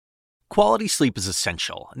Quality sleep is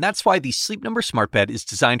essential, and that's why the Sleep Number Smart Bed is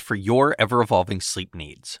designed for your ever-evolving sleep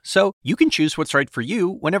needs. So you can choose what's right for you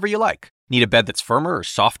whenever you like. Need a bed that's firmer or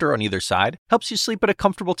softer on either side? Helps you sleep at a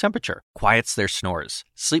comfortable temperature, quiets their snores.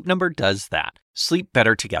 Sleep Number does that. Sleep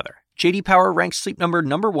better together. J.D. Power ranks Sleep Number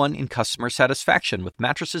 #1 in customer satisfaction with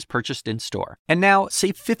mattresses purchased in-store. And now,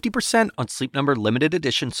 save 50% on Sleep Number limited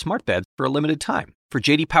edition smart beds for a limited time. For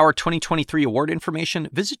J.D. Power 2023 award information,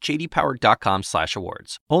 visit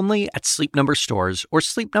jdpower.com/awards. Only at Sleep Number stores or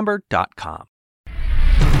sleepnumber.com.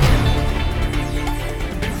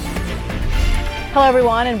 Hello,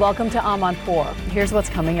 everyone, and welcome to On 4. Here's what's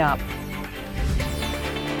coming up.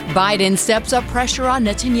 Biden steps up pressure on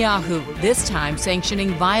Netanyahu, this time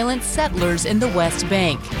sanctioning violent settlers in the West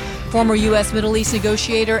Bank. Former U.S. Middle East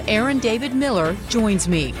negotiator Aaron David Miller joins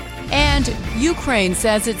me. And Ukraine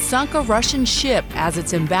says it sunk a Russian ship as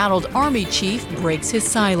its embattled army chief breaks his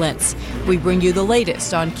silence. We bring you the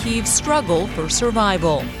latest on Kyiv's struggle for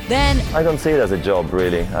survival. Then, I don't see it as a job,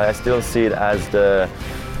 really. I still see it as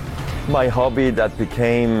my hobby that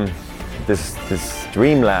became this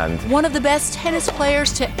dreamland. One of the best tennis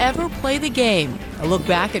players to ever play the game. A look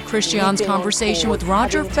back at Christian's conversation with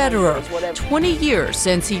Roger Federer, 20 years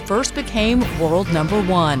since he first became world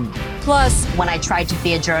 #1. Plus, when I tried to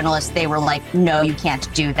be a journalist, they were like, no, you can't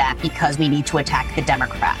do that because we need to attack the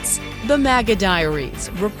Democrats. The MAGA Diaries.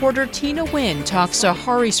 Reporter Tina Nguyen talks to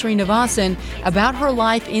Hari Srinivasan about her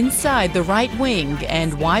life inside the right wing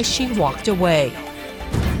and why she walked away.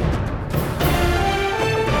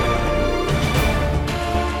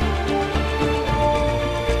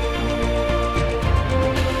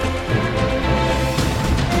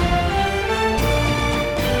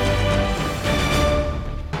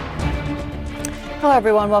 Hello,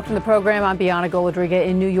 everyone. Welcome to the program. I'm Bianca Golodriga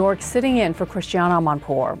in New York, sitting in for Christiane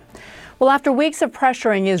Amanpour. Well, after weeks of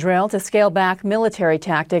pressuring Israel to scale back military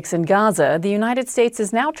tactics in Gaza, the United States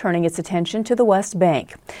is now turning its attention to the West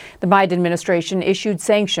Bank. The Biden administration issued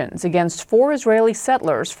sanctions against 4 Israeli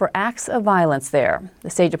settlers for acts of violence there.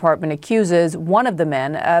 The State Department accuses one of the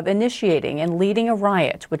men of initiating and leading a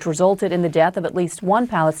riot, which resulted in the death of at least one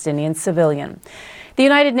Palestinian civilian. The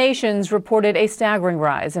United Nations reported a staggering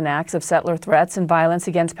rise in acts of settler threats and violence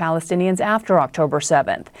against Palestinians after October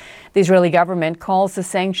 7th. The Israeli government calls the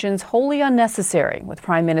sanctions wholly unnecessary, with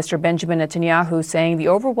Prime Minister Benjamin Netanyahu saying the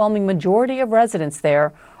overwhelming majority of residents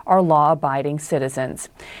there are law-abiding citizens.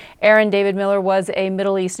 Aaron David Miller was a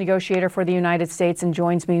Middle East negotiator for the United States and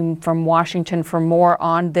joins me from Washington for more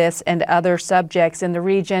on this and other subjects in the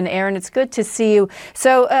region. Aaron, it's good to see you.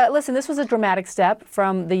 So, listen, this was a dramatic step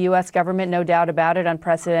from the U.S. government, no doubt about it,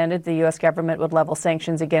 unprecedented. The U.S. government would level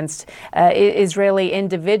sanctions against Israeli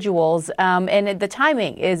individuals. And the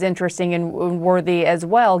timing is interesting and worthy as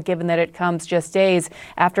well, given that it comes just days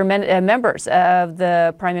after members of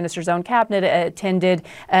the Prime Minister's own cabinet attended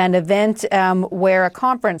an event where a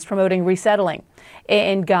conference promoting resettling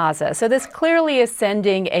in Gaza. So this clearly is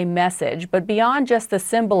sending a message, but beyond just the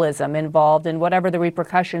symbolism involved and whatever the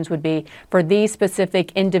repercussions would be for these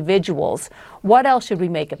specific individuals, what else should we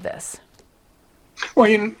make of this? Well,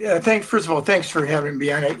 first of all, thanks for having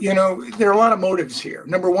me on it. There are a lot of motives here.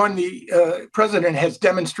 Number one, the president has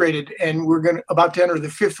demonstrated, and we're about to enter the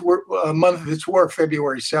 5th month of this war,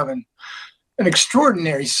 February 7th, an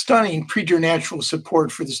extraordinary, stunning preternatural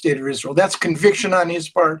support for the state of Israel. That's conviction on his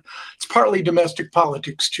part. It's partly domestic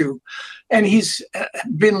politics, too. And he's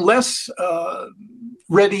been less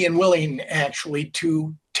ready and willing, actually,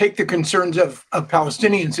 to take the concerns of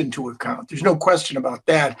Palestinians into account. There's no question about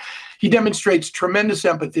that. He demonstrates tremendous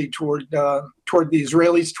empathy toward the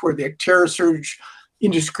Israelis, toward the terror surge,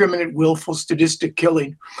 indiscriminate, willful, sadistic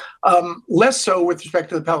killing. Less so with respect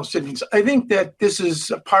to the Palestinians. I think that this is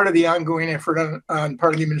a part of the ongoing effort on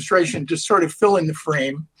part of the administration to sort of fill in the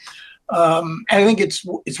frame. And I think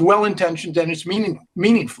it's well-intentioned and it's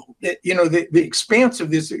meaningful. The expanse of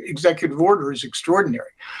this executive order is extraordinary.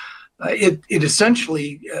 It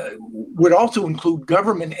essentially would also include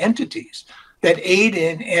government entities that aid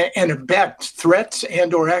in and abet threats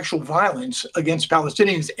and or actual violence against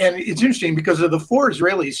Palestinians. And it's interesting because of the 4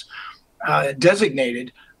 Israelis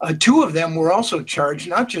designated, 2 of them were also charged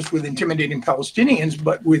not just with intimidating Palestinians,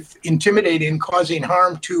 but with intimidating and causing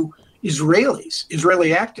harm to Israelis,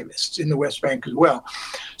 Israeli activists in the West Bank as well.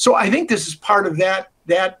 So I think this is part of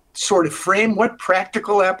that sort of frame. What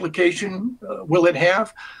practical application will it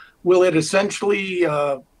have? Will it essentially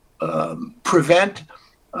prevent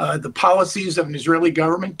the policies of an Israeli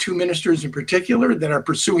government, 2 ministers in particular, that are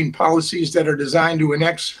pursuing policies that are designed to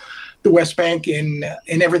annex the West Bank in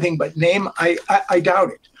everything but name? I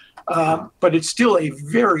doubt it. But it's still a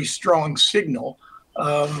very strong signal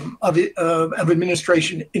of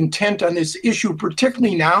administration intent on this issue,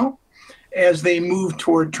 particularly now as they move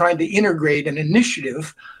toward trying to integrate an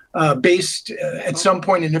initiative based at some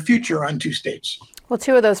point in the future on two states. Well,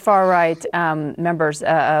 two of those far-right members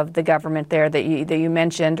of the government there that you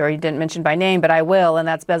mentioned, or you didn't mention by name, but I will, and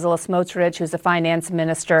that's Bezalel Smotrich, who's the finance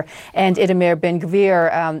minister, and Itamar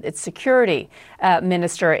Ben-Gvir, its security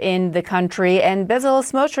minister in the country. And Bezalel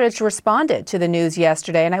Smotrich responded to the news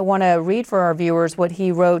yesterday, and I want to read for our viewers what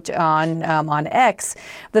he wrote on X.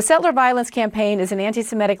 The settler violence campaign is an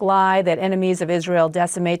anti-Semitic lie that enemies of Israel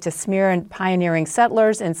decimate to smear and pioneering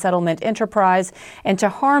settlers in settlement enterprise and to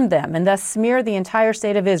harm them, and thus smear the entire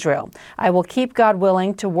state of Israel. I will keep, God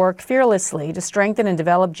willing, to work fearlessly to strengthen and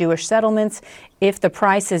develop Jewish settlements. If the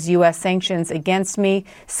price is U.S. sanctions against me,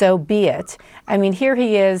 so be it. I mean, here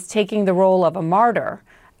he is taking the role of a martyr,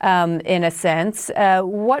 in a sense.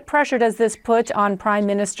 What pressure does this put on Prime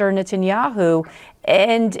Minister Netanyahu?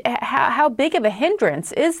 And how big of a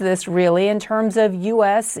hindrance is this really in terms of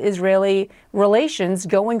U.S.-Israeli relations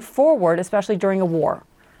going forward, especially during a war?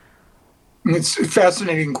 It's a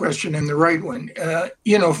fascinating question and the right one.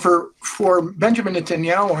 For Benjamin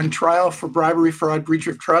Netanyahu on trial for bribery, fraud, breach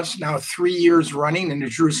of trust, now 3 years running in the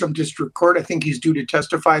Jerusalem District Court, I think he's due to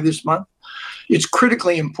testify this month. It's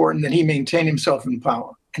critically important that he maintain himself in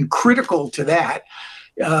power. And critical to that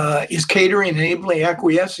is catering and ably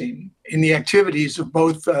acquiescing in the activities of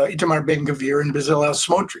both Itamar Ben-Gvir and Bezalel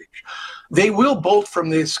Smotrich. They will bolt from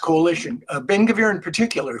this coalition. Ben-Gvir in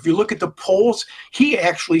particular, if you look at the polls, he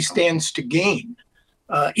actually stands to gain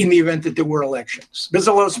in the event that there were elections.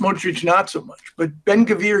 Bezalel Smotrich, not so much, but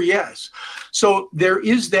Ben-Gvir, yes. So there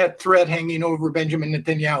is that threat hanging over Benjamin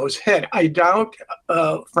Netanyahu's head. I doubt,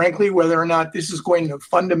 frankly, whether or not this is going to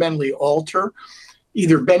fundamentally alter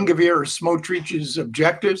either Ben-Gvir or Smotrich's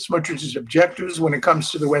objectives when it comes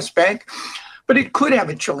to the West Bank. But it could have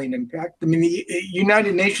a chilling impact. I mean, the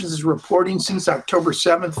United Nations is reporting since October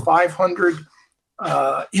 7th, 500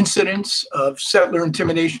 incidents of settler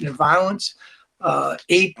intimidation and violence,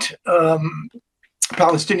 8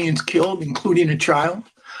 Palestinians killed, including a child.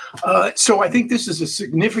 So I think this is a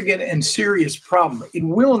significant and serious problem. It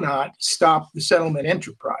will not stop the settlement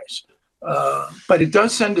enterprise, but it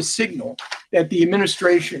does send a signal that the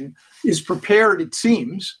administration is prepared, it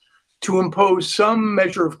seems, to impose some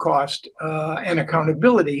measure of cost and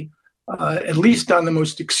accountability, at least on the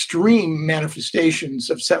most extreme manifestations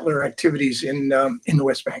of settler activities in the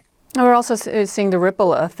West Bank. We're also seeing the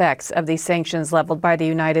ripple effects of these sanctions leveled by the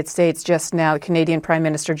United States. Just now, Canadian Prime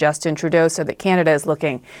Minister Justin Trudeau said that Canada is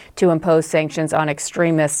looking to impose sanctions on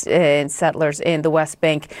extremists and settlers in the West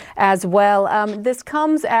Bank as well. This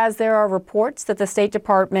comes as there are reports that the State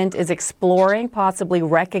Department is exploring possibly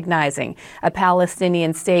recognizing a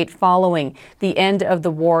Palestinian state following the end of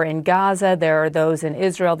the war in Gaza. There are those in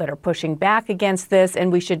Israel that are pushing back against this,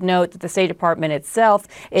 and we should note that the State Department itself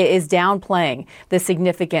is downplaying the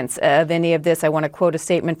significance of any of this. I want to quote a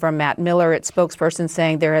statement from Matt Miller, its spokesperson,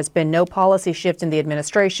 saying there has been no policy shift in the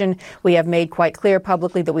administration. We have made quite clear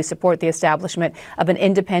publicly that we support the establishment of an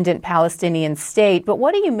independent Palestinian state. But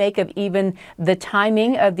what do you make of even the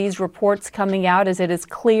timing of these reports coming out, as it is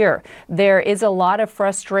clear there is a lot of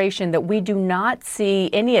frustration that we do not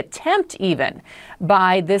see any attempt even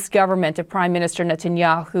by this government of Prime Minister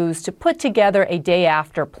Netanyahu's to put together a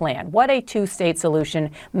day-after plan, what a two-state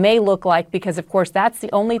solution may look like, because, of course, that's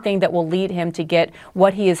the only thing that will lead him to get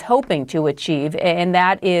what he is hoping to achieve, and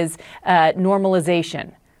that is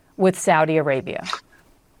normalization with Saudi Arabia.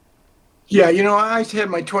 Yeah, I had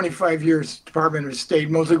my 25 years Department of State,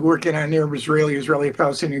 mostly working on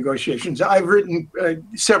Israeli-Palestinian negotiations. I've written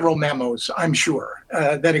several memos, I'm sure,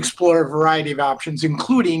 that explore a variety of options,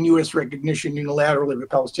 including U.S. recognition unilaterally of a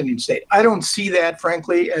Palestinian state. I don't see that,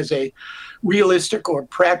 frankly, as a realistic or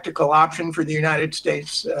practical option for the United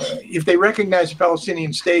States. If they recognize a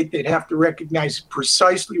Palestinian state, they'd have to recognize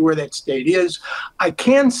precisely where that state is. I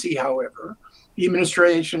can see, however, the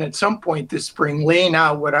administration at some point this spring laying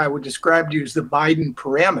out what I would describe to you as the Biden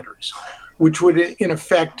parameters, which would in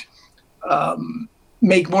effect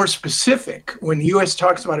make more specific when the U.S.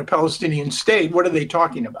 talks about a Palestinian state, what are they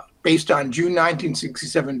talking about? Based on June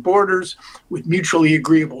 1967 borders, with mutually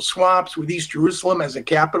agreeable swaps, with East Jerusalem as a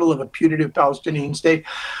capital of a putative Palestinian state.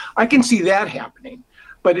 I can see that happening.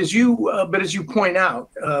 But as you point out,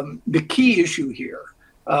 the key issue here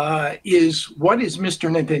is what is Mr.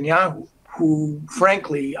 Netanyahu, who,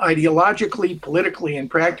 frankly, ideologically, politically, and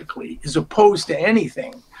practically is opposed to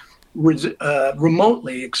anything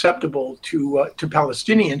remotely acceptable to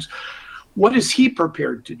Palestinians. What is he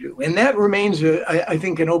prepared to do? And that remains, I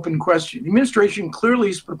think, an open question. The administration clearly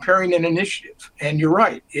is preparing an initiative. And you're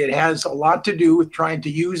right, it has a lot to do with trying to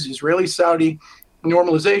use Israeli-Saudi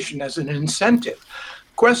normalization as an incentive.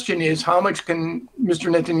 Question is, how much can Mr.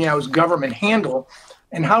 Netanyahu's government handle,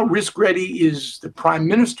 and how risk-ready is the prime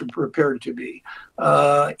minister prepared to be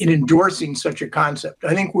in endorsing such a concept?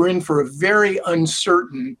 I think we're in for a very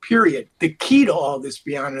uncertain period. The key to all this,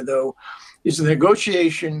 Bianca, though, is the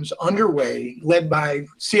negotiations underway, led by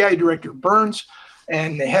CIA Director Burns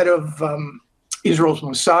and the head of Israel's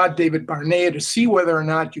Mossad, David Barnea, to see whether or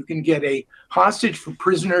not you can get a hostage for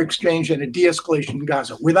prisoner exchange and a de-escalation in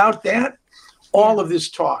Gaza. Without that, all of this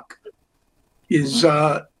talk is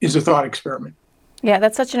a thought experiment. Yeah,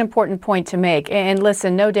 that's such an important point to make. And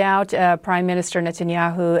listen, no doubt Prime Minister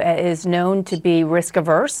Netanyahu is known to be risk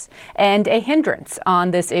averse and a hindrance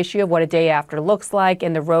on this issue of what a day after looks like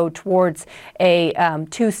and the road towards a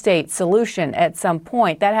two-state solution at some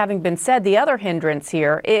point. That having been said, the other hindrance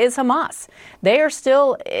here is Hamas. They are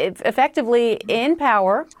still effectively in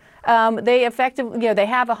power. They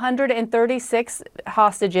have 136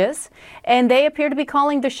 hostages, and they appear to be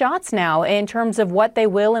calling the shots now in terms of what they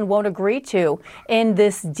will and won't agree to in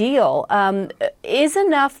this deal. Is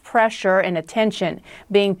enough pressure and attention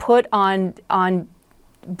being put on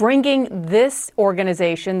bringing this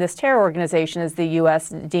organization, this terror organization, as the U.S.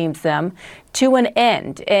 deems them, to an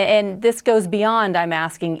end? And this goes beyond, I'm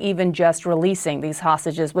asking, even just releasing these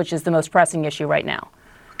hostages, which is the most pressing issue right now.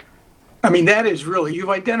 I mean, that is really, you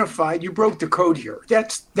broke the code here.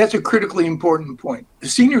 That's a critically important point. The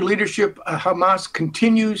senior leadership of Hamas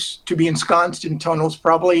continues to be ensconced in tunnels,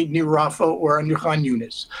 probably near Rafah or near Khan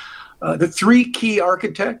Yunis. The three key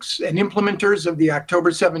architects and implementers of the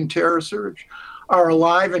October 7 terror surge are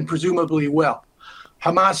alive and presumably well.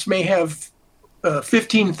 Hamas may have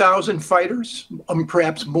 15,000 fighters,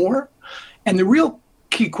 perhaps more. And the real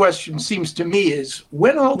key question seems to me is,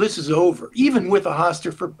 when all this is over, even with a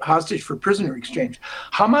hostage for prisoner exchange,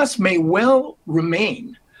 Hamas may well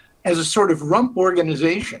remain as a sort of rump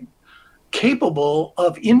organization capable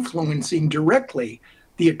of influencing directly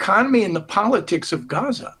the economy and the politics of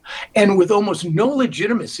Gaza. And with almost no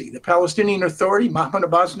legitimacy, the Palestinian Authority, Mahmoud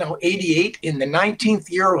Abbas, now 88 in the 19th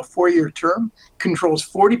year of a 4-year term, controls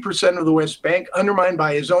 40% of the West Bank, undermined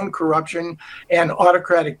by his own corruption and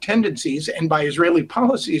autocratic tendencies and by Israeli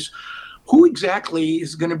policies. Who exactly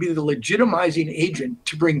is going to be the legitimizing agent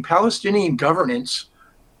to bring Palestinian governance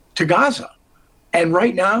to Gaza? And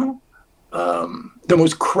right now, the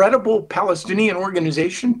most credible Palestinian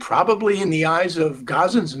organization, probably in the eyes of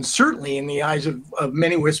Gazans and certainly in the eyes of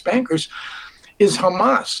many West Bankers, is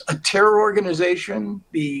Hamas, a terror organization,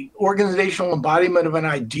 the organizational embodiment of an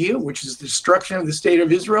idea, which is the destruction of the state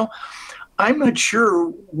of Israel. I'm not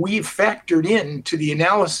sure we've factored into the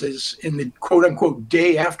analysis in the quote-unquote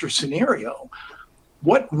day after scenario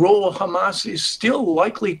what role Hamas is still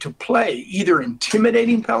likely to play, either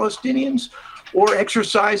intimidating Palestinians or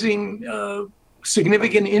exercising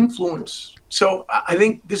significant influence. So I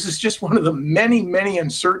think this is just one of the many, many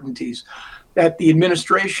uncertainties that the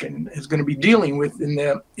administration is going to be dealing with in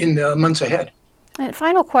the months ahead. And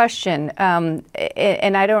final question,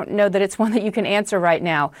 and I don't know that it's one that you can answer right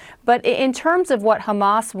now, but in terms of what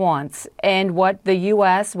Hamas wants and what the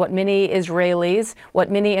U.S., what many Israelis,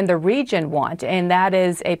 what many in the region want, and that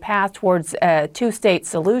is a path towards a two-state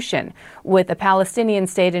solution with a Palestinian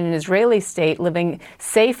state and an Israeli state living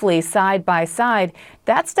safely side by side,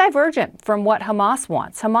 that's divergent from what Hamas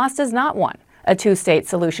wants. Hamas does not want a two-state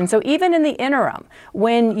solution. So even in the interim,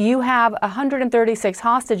 when you have 136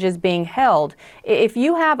 hostages being held, if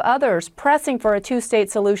you have others pressing for a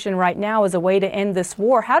two-state solution right now as a way to end this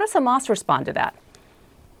war, how does Hamas respond to that?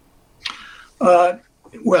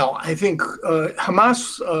 Well, I think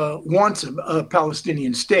Hamas wants a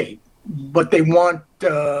Palestinian state, but they want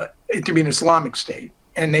it to be an Islamic state,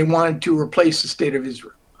 and they want to replace the state of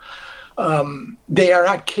Israel. They are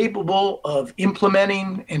not capable of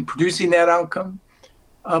implementing and producing that outcome,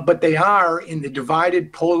 but they are in the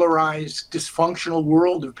divided, polarized, dysfunctional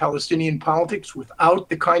world of Palestinian politics without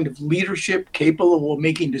the kind of leadership capable of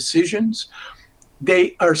making decisions.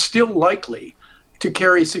 They are still likely to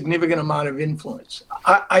carry a significant amount of influence.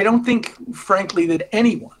 I don't think, frankly, that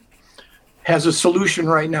anyone has a solution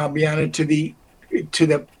right now, Bianca, to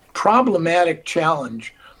the problematic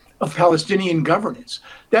challenge of Palestinian governance.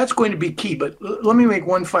 That's going to be key. But let me make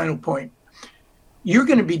one final point. You're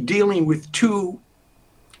going to be dealing with two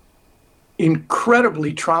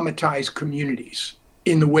incredibly traumatized communities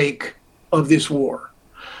in the wake of this war,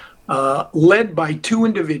 led by two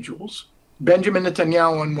individuals, Benjamin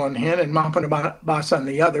Netanyahu on one hand and Mahmoud Abbas on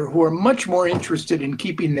the other, who are much more interested in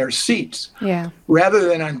keeping their seats rather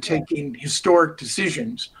than on taking historic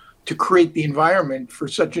decisions to create the environment for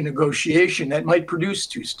such a negotiation that might produce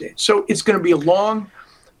two states. So it's going to be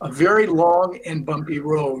a very long and bumpy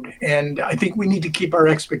road. And I think we need to keep our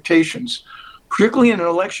expectations, particularly in an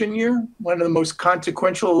election year, one of the most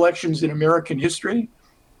consequential elections in American history.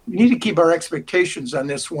 We need to keep our expectations on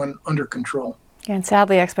this one under control. And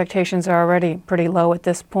sadly, expectations are already pretty low at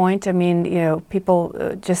this point. I mean,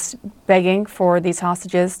 people just begging for these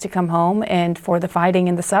hostages to come home and for the fighting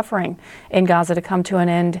and the suffering in Gaza to come to an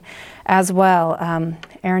end as well.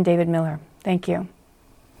 Aaron David Miller, thank you.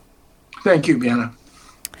 Thank you, Bianna.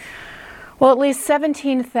 Well, at least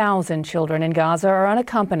 17,000 children in Gaza are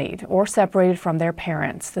unaccompanied or separated from their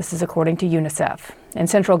parents. This is according to UNICEF. In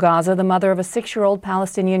central Gaza, the mother of a 6-year-old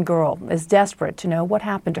Palestinian girl is desperate to know what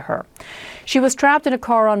happened to her. She was trapped in a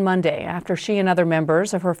car on Monday after she and other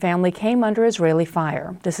members of her family came under Israeli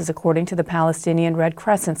fire. This is according to the Palestinian Red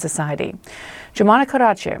Crescent Society. Jumana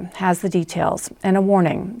Karachi has the details and a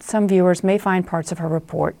warning. Some viewers may find parts of her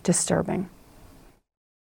report disturbing.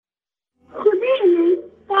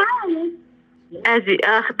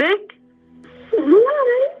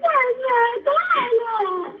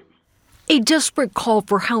 A desperate call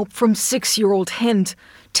for help from 6-year-old Hind.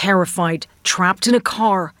 Terrified, trapped in a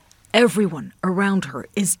car, everyone around her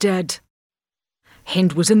is dead.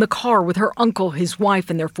 Hind was in the car with her uncle, his wife,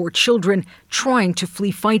 and their 4 children, trying to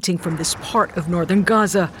flee fighting from this part of northern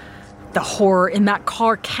Gaza. The horror in that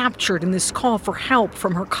car captured in this call for help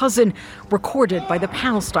from her cousin, recorded by the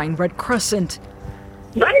Palestine Red Crescent.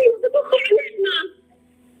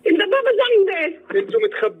 انتوا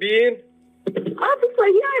متخبيين؟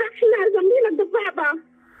 بالسيارة احنا زميلة الدبابة.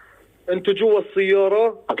 انتوا جوا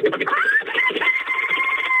السيارة؟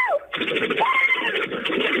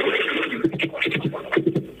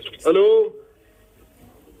 الو؟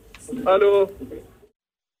 الو؟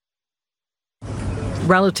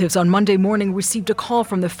 Relatives on Monday morning received a call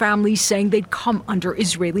from the family saying they'd come under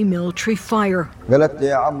Israeli military fire.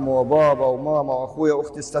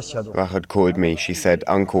 Rahad called me. She said,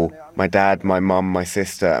 "Uncle, my dad, my mum, my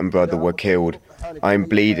sister and brother were killed. I'm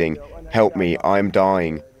bleeding. Help me, I'm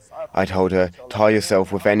dying." I told her, "Tie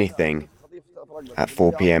yourself with anything." At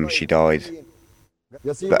 4 p.m. she died.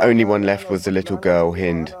 The only one left was the little girl,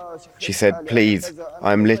 Hind. She said, "Please,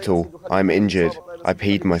 I'm little, I'm injured, I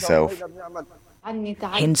peed myself."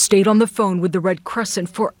 Hind stayed on the phone with the Red Crescent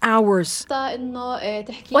for hours.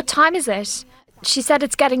 What time is it? She said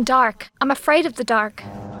it's getting dark. I'm afraid of the dark.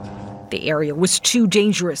 The area was too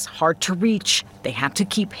dangerous, hard to reach. They had to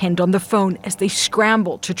keep Hind on the phone as they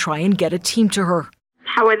scrambled to try and get a team to her.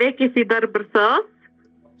 حواليكي في ضرب رصاص؟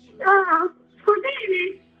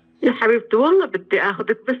 خديني يا حبيبتي والله بدي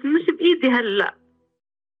اخذك بس مش بايدي هلا.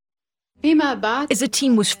 As a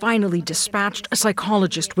team was finally dispatched, a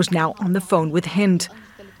psychologist was now on the phone with Hind.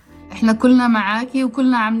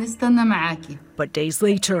 But days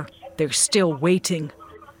later, they're still waiting.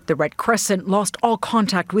 The Red Crescent lost all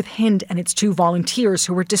contact with Hind and its 2 volunteers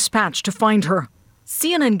who were dispatched to find her.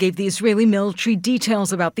 CNN gave the Israeli military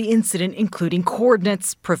details about the incident, including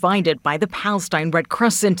coordinates provided by the Palestine Red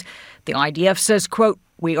Crescent. The IDF says, quote,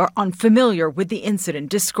 "We are unfamiliar with the incident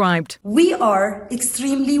described." We are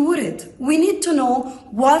extremely worried. We need to know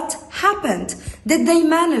what happened. Did they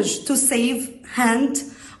manage to save Hind?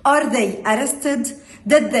 Are they arrested?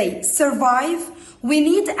 Did they survive? We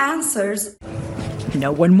need answers.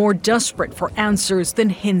 No one more desperate for answers than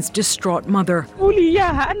Hind's distraught mother.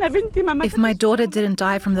 If my daughter didn't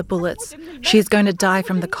die from the bullets, she is going to die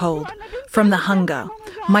from the cold, from the hunger.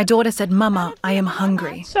 My daughter said, "Mama, I am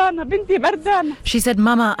hungry." She said,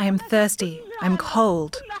 "Mama, I am thirsty. I'm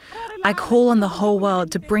cold." I call on the whole world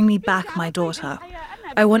to bring me back my daughter.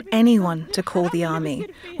 I want anyone to call the army.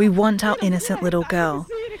 We want our innocent little girl.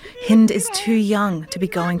 Hind is too young to be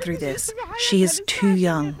going through this. She is too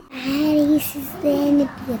young.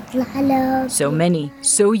 So many,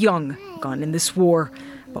 so young, gone in this war.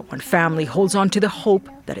 But one family holds on to the hope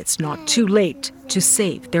that it's not too late to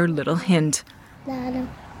save their little Hind.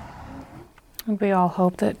 We all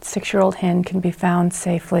hope that 6-year-old Hind can be found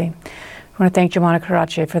safely. I want to thank Jumana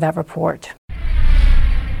Karachi for that report.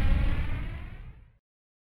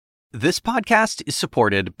 This podcast is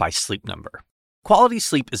supported by Sleep Number. Quality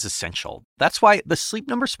sleep is essential. That's why the Sleep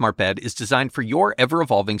Number Smart Bed is designed for your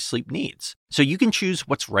ever-evolving sleep needs, so you can choose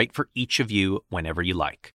what's right for each of you whenever you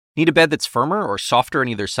like. Need a bed that's firmer or softer on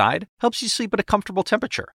either side? Helps you sleep at a comfortable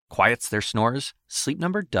temperature. Quiets their snores? Sleep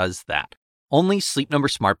Number does that. Only Sleep Number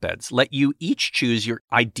Smart Beds let you each choose your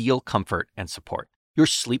ideal comfort and support, your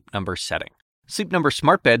Sleep Number setting. Sleep Number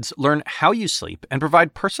smart beds learn how you sleep and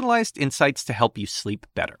provide personalized insights to help you sleep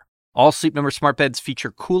better. All Sleep Number smart beds feature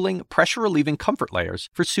cooling, pressure-relieving comfort layers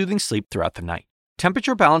for soothing sleep throughout the night.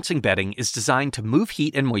 Temperature-balancing bedding is designed to move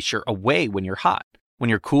heat and moisture away when you're hot. When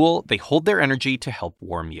you're cool, they hold their energy to help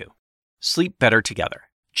warm you. Sleep better together.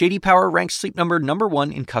 J.D. Power ranks Sleep Number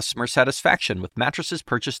 #1 in customer satisfaction with mattresses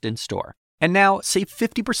purchased in-store. And now, save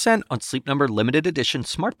 50% on Sleep Number limited edition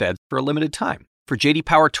smart beds for a limited time. For J.D.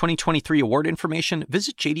 Power 2023 award information,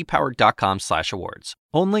 visit jdpower.com/awards.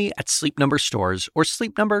 Only at Sleep Number stores or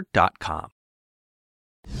sleepnumber.com.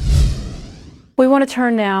 We want to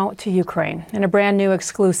turn now to Ukraine. In a brand new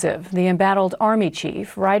exclusive, the embattled army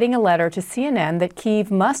chief writing a letter to CNN that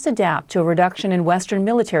Kyiv must adapt to a reduction in Western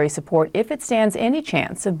military support if it stands any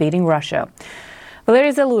chance of beating Russia.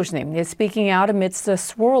 Valery Zaluzhny is speaking out amidst a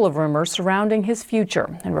swirl of rumors surrounding his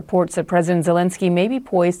future and reports that President Zelensky may be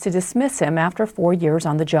poised to dismiss him after 4 years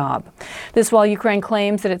on the job. This while Ukraine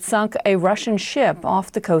claims that it sunk a Russian ship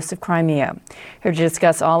off the coast of Crimea. Here to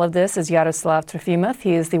discuss all of this is Yaroslav Trofimov.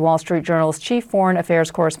 He is the Wall Street Journal's chief foreign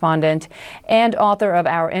affairs correspondent and author of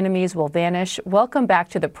Our Enemies Will Vanish. Welcome back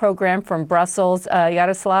to the program from Brussels.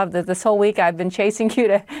 Yaroslav, this whole week I've been chasing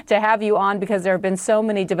you to have you on because there have been so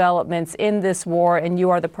many developments in this war, and you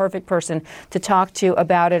are the perfect person to talk to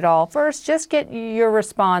about it all. First, just get your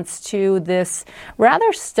response to this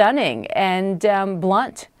rather stunning and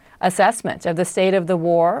blunt assessment of the state of the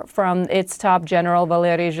war from its top general,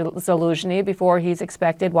 Valery Zaluzhny, before he's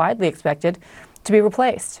widely expected, to be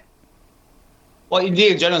replaced. Well,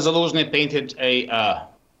 indeed, General Zaluzhny painted a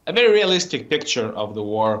very realistic picture of the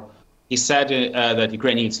war. He said that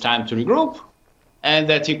Ukraine needs time to regroup, and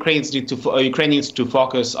that Ukraine needs to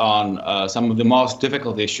focus on some of the most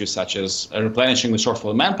difficult issues, such as replenishing the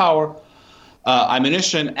shortfall of manpower,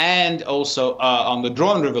 ammunition, and also on the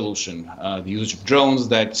drone revolution, the use of drones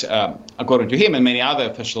that, according to him and many other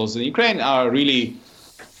officials in Ukraine, are really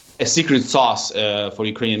a secret sauce for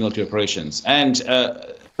Ukrainian military operations. And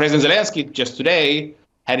President Zelensky just today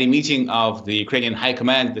had a meeting of the Ukrainian High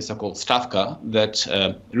Command, the so-called Stavka, that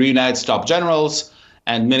reunites top generals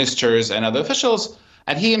and ministers and other officials,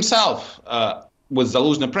 and he himself, with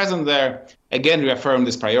Zaluzhny present there, again reaffirmed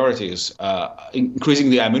his priorities, increasing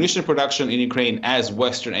the ammunition production in Ukraine as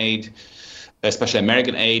Western aid, especially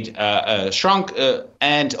American aid, shrunk,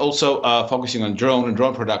 and also focusing on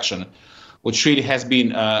drone production, which really has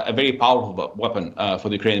been a very powerful weapon for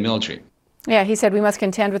the Ukrainian military. Yeah, he said we must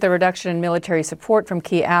contend with a reduction in military support from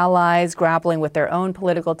key allies, grappling with their own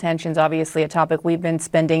political tensions, obviously a topic we've been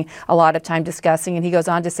spending a lot of time discussing. And he goes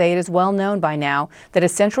on to say it is well known by now that a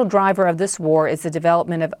central driver of this war is the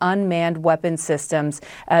development of unmanned weapon systems,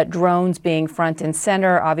 drones being front and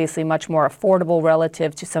center, obviously much more affordable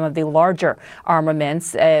relative to some of the larger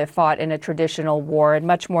armaments fought in a traditional war, and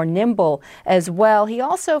much more nimble as well. He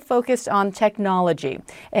also focused on technology,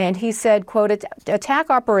 and he said, quote, attack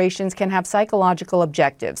operations can have psychological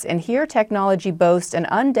objectives, and here technology boasts an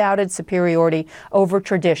undoubted superiority over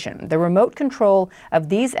tradition. The remote control of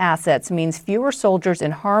these assets means fewer soldiers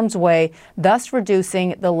in harm's way, thus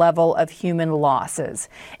reducing the level of human losses.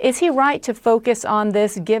 Is he right to focus on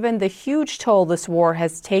this given the huge toll this war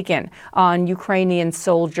has taken on Ukrainian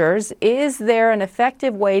soldiers? Is there an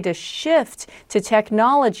effective way to shift to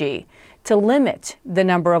technology to limit the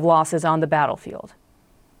number of losses on the battlefield?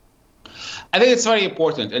 I think it's very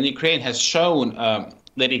important, and Ukraine has shown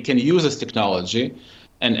that it can use this technology.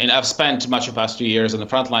 And I've spent much of the past 2 years on the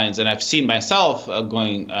front lines, and I've seen myself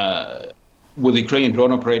going with Ukrainian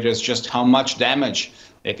drone operators just how much damage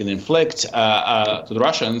they can inflict to the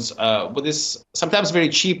Russians with this sometimes very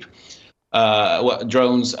cheap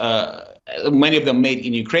drones, many of them made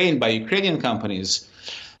in Ukraine by Ukrainian companies,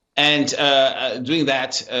 and doing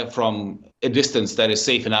that from a distance that is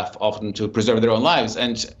safe enough often to preserve their own lives.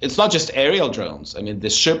 And it's not just aerial drones. I mean, the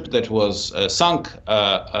ship that was sunk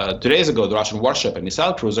 2 days ago, the Russian warship and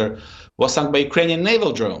missile cruiser, was sunk by Ukrainian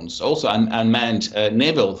naval drones, also unmanned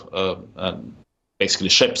naval, basically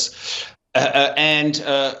ships. And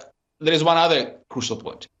there is one other crucial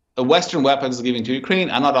point. Western weapons given to Ukraine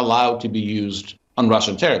are not allowed to be used on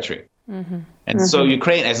Russian territory. And so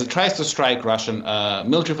Ukraine, as it tries to strike Russian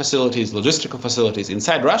military facilities, logistical facilities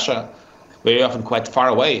inside Russia, very often quite far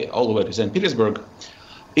away, all the way to St. Petersburg,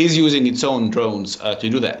 is using its own drones to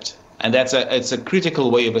do that. And it's a critical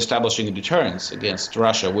way of establishing a deterrence against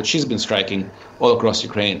Russia, which she's been striking all across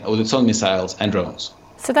Ukraine with its own missiles and drones.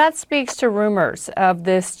 So that speaks to rumors of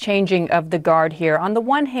this changing of the guard here. On the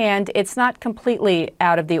one hand, it's not completely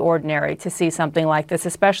out of the ordinary to see something like this,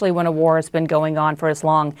 especially when a war has been going on for as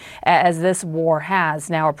long as this war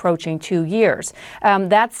has, now approaching 2 years.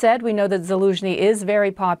 That said, we know that Zaluzhny is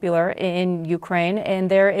very popular in Ukraine,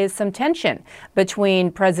 and there is some tension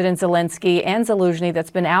between President Zelensky and Zaluzhny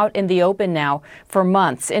that's been out in the open now for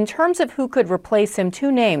months. In terms of who could replace him,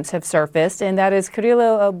 two names have surfaced, and that is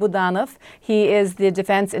Kirilo Budanov. He is the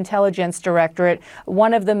Defense Intelligence Directorate,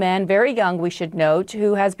 one of the men, very young we should note,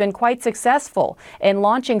 who has been quite successful in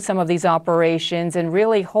launching some of these operations and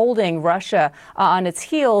really holding Russia on its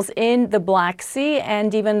heels in the Black Sea,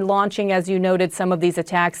 and even launching, as you noted, some of these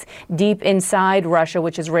attacks deep inside Russia,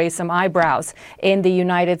 which has raised some eyebrows in the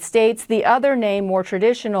United States. The other name, more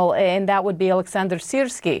traditional, and that would be Alexander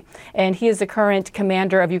Syrsky, and he is the current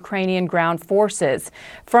commander of Ukrainian ground forces.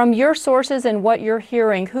 From your sources and what you're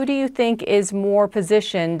hearing, who do you think is more positioned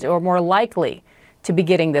or more likely to be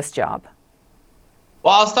getting this job?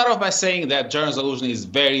 Well, I'll start off by saying that General Zaluzhny is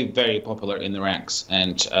very, very popular in the ranks.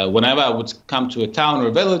 And whenever I would come to a town or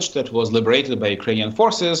village that was liberated by Ukrainian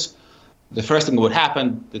forces, the first thing that would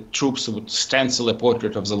happen, the troops would stencil a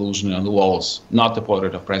portrait of Zaluzhny on the walls, not the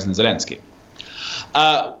portrait of President Zelensky.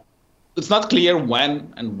 It's not clear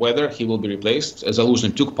when and whether he will be replaced.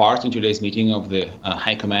 Zaluzhny took part in today's meeting of the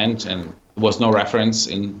High Command, and there was no reference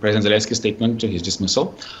in President Zelensky's statement to his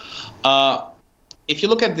dismissal. If you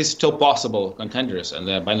look at these two possible contenders, and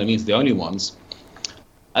they're by no means the only ones,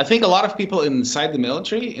 I think a lot of people inside the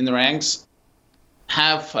military, in the ranks,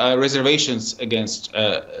 have reservations against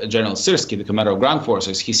General Syrsky, the commander of ground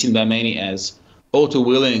forces. He's seen by many as all too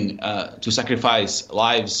willing to sacrifice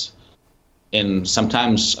lives in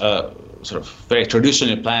sometimes sort of very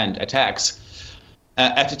traditionally planned attacks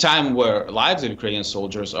at a time where lives of Ukrainian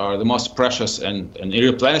soldiers are the most precious and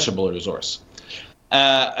irreplenishable resource.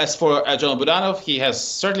 As for General Budanov, he has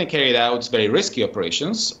certainly carried out very risky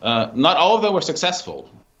operations. Not all of them were successful.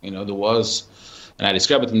 You know, there was, and I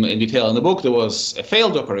describe it in detail in the book, there was a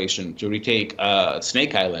failed operation to retake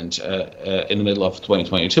Snake Island in the middle of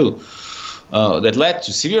 2022 that led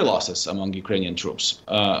to severe losses among Ukrainian troops,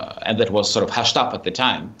 and that was sort of hushed up at the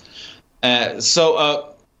time.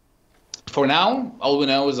 For now, all we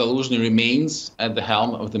know is Zaluzhny remains at the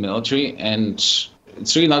helm of the military, and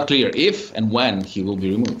it's really not clear if and when he will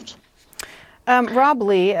be removed. Rob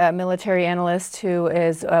Lee, a military analyst who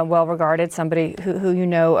is well regarded, somebody who you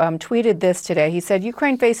know, tweeted this today. He said,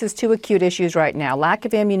 Ukraine faces two acute issues right now, lack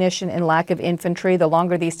of ammunition and lack of infantry. The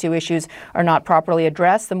longer these two issues are not properly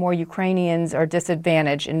addressed, the more Ukrainians are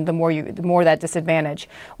disadvantaged, and the more that disadvantage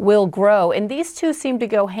will grow. And these two seem to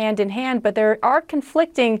go hand in hand, but there are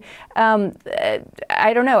conflicting,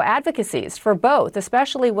 advocacies for both,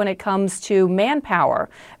 especially when it comes to manpower,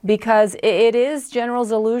 because it is General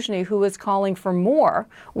Zaluzhny who is calling for more,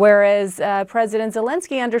 whereas President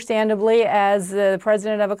Zelensky, understandably, as the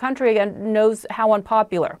president of a country, knows how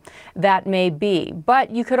unpopular that may be.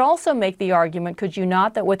 But you could also make the argument, could you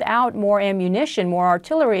not, that without more ammunition, more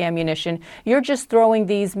artillery ammunition, you're just throwing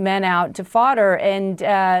these men out to fodder, and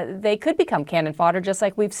they could become cannon fodder, just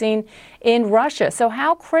like we've seen in Russia. So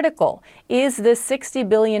how critical is this $60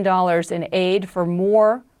 billion in aid for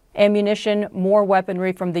more ammunition, more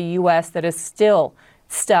weaponry from the U.S. that is still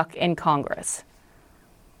stuck in Congress?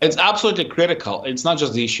 It's absolutely critical. It's not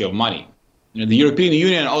just the issue of money. You know, the European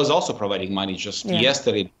Union is also providing money. Just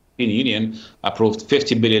yesterday, the European Union approved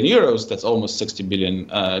 50 billion euros. That's almost $60 billion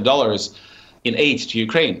in aid to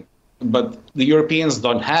Ukraine. But the Europeans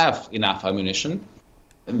don't have enough ammunition.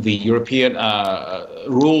 The European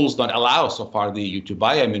rules don't allow so far the EU to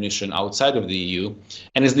buy ammunition outside of the EU.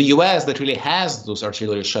 And it's the US that really has those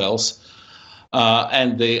artillery shells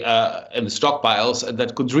and the stockpiles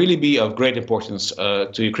that could really be of great importance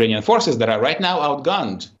to Ukrainian forces that are right now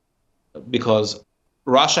outgunned, because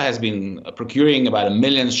Russia has been procuring about 1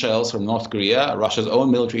 million shells from North Korea. Russia's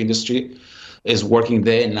own military industry is working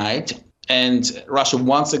day and night. And Russia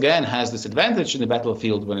once again has this advantage in the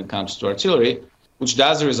battlefield when it comes to artillery, which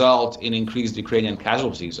does result in increased Ukrainian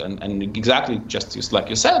casualties. And exactly just like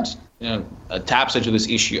you said, taps into this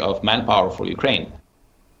issue of manpower for Ukraine.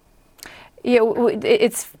 Yeah,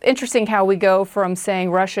 it's interesting how we go from saying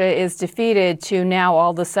Russia is defeated to now all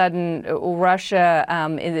of a sudden Russia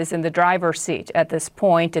is in the driver's seat at this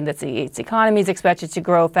point, and that its economy is expected to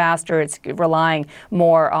grow faster. It's relying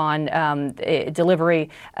more on delivery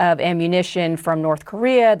of ammunition from North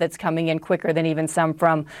Korea that's coming in quicker than even some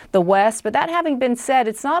from the West. But that having been said,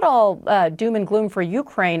 it's not all doom and gloom for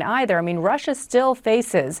Ukraine either. I mean, Russia still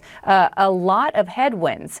faces a lot of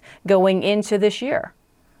headwinds going into this year.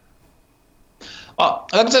 Well,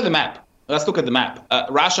 let's look at the map. let's look at the map.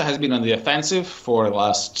 Russia has been on the offensive for the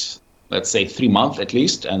last, let's say, 3 months at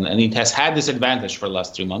least, and it has had this advantage for the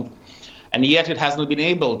last 3 months, and yet it has not been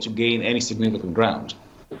able to gain any significant ground.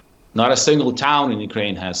 Not a single town in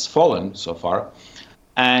Ukraine has fallen so far,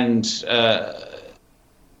 and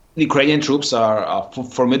the Ukrainian troops are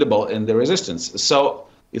formidable in their resistance. So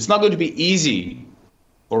it's not going to be easy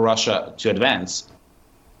for Russia to advance,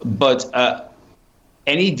 but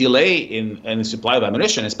any delay in the supply of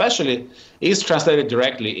ammunition, especially, is translated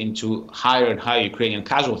directly into higher and higher Ukrainian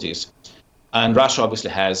casualties. And Russia obviously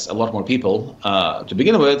has a lot more people to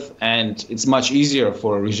begin with, and it's much easier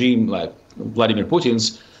for a regime like Vladimir Putin's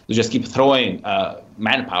to just keep throwing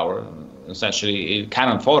manpower, essentially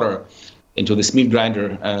cannon fodder, into this meat grinder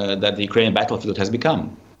that the Ukrainian battlefield has become.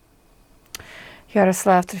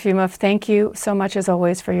 Yaroslav Trofimov, thank you so much as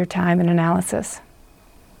always for your time and analysis.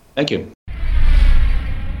 Thank you.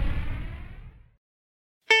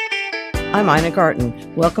 I'm Ina Garten.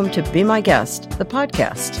 Welcome to Be My Guest, the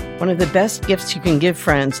podcast. One of the best gifts you can give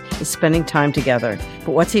friends is spending time together.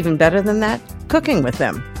 But what's even better than that? Cooking with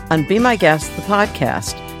them. On Be My Guest, the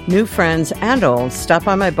podcast, new friends and old stop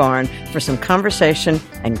by my barn for some conversation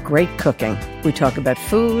and great cooking. We talk about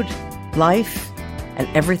food, life, and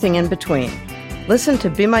everything in between. Listen to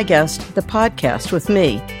Be My Guest, the podcast with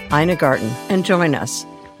me, Ina Garten, and join us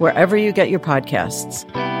wherever you get your podcasts.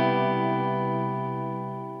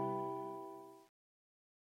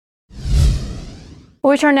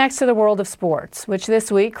 We turn next to the world of sports, which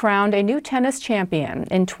this week crowned a new tennis champion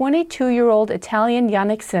in 22-year-old Italian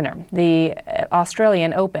Jannik Sinner, the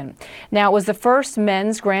Australian Open. Now, it was the first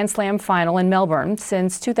men's Grand Slam final in Melbourne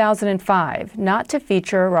since 2005, not to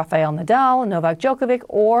feature Rafael Nadal, Novak Djokovic,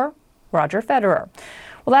 or Roger Federer.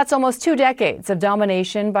 Well, that's almost 2 decades of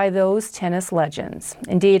domination by those tennis legends.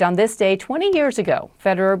 Indeed, on this day 20 years ago,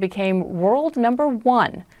 Federer became world number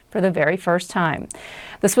 1 for the very first time.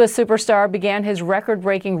 The Swiss superstar began his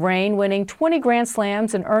record-breaking reign, winning 20 Grand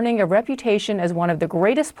Slams and earning a reputation as one of the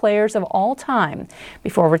greatest players of all time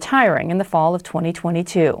before retiring in the fall of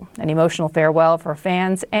 2022. An emotional farewell for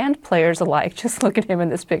fans and players alike. Just look at him in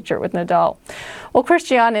this picture with Nadal. Well,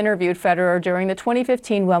 Christian interviewed Federer during the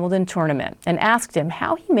 2015 Wimbledon tournament and asked him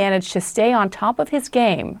how he managed to stay on top of his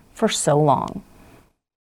game for so long.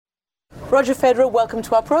 Roger Federer, welcome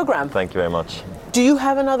to our program. Thank you very much. Do you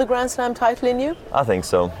have another Grand Slam title in you? I think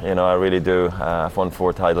so. I really do. I've won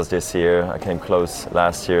 4 titles this year. I came close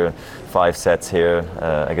last year, 5 sets here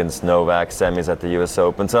against Novak, semis at the US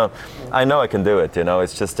Open. So I know I can do it.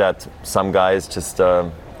 It's just that some guys just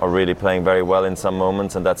are really playing very well in some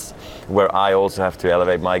moments, and that's where I also have to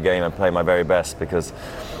elevate my game and play my very best, because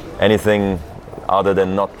anything other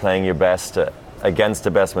than not playing your best against the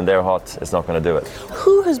best when they're hot is not going to do it.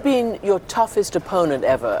 Who has been your toughest opponent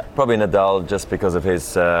ever? Probably Nadal, just because of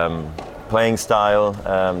his playing style,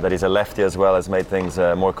 that he's a lefty as well, has made things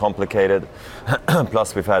more complicated.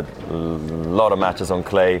 Plus we've had a lot of matches on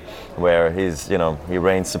clay where he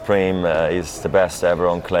reigns supreme. He's the best ever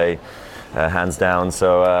on clay, hands down.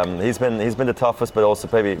 So he's been the toughest, but also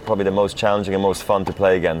probably the most challenging and most fun to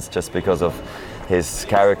play against, just because of his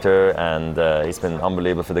character, and he's been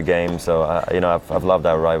unbelievable for the game. So I've loved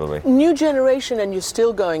our rivalry. New generation, and you're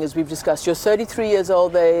still going, as we've discussed. You're 33 years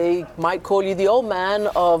old. They might call you the old man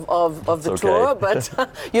of the tour, but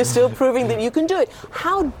you're still proving that you can do it.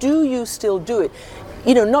 How do you still do it?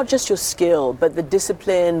 Not just your skill, but the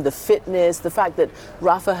discipline, the fitness, the fact that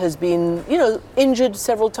Rafa has been, injured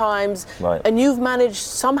several times, right, and you've managed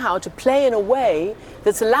somehow to play in a way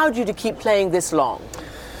that's allowed you to keep playing this long.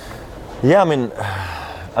 Yeah,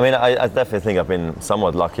 I definitely think I've been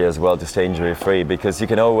somewhat lucky as well to stay injury-free, because you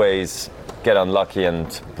can always get unlucky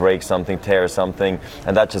and break something, tear something,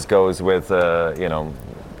 and that just goes with,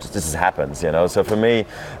 this happens, So for me,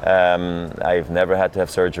 I've never had to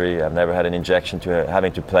have surgery. I've never had an injection to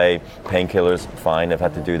having to play. Painkillers, fine, I've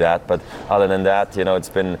had to do that. But other than that, it's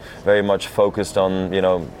been very much focused on,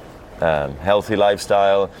 healthy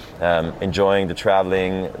lifestyle, enjoying the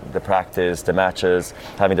traveling, the practice, the matches,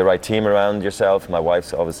 having the right team around yourself. My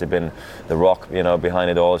wife's obviously been the rock, behind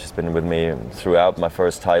it all. She's been with me throughout my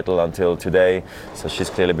first title until today, so she's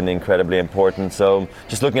clearly been incredibly important. So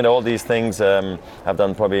just looking at all these things, I've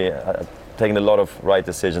done probably taken a lot of right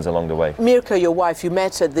decisions along the way. Mirka, your wife, you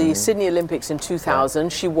met at the Sydney Olympics in 2000. Yeah.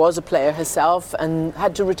 She was a player herself and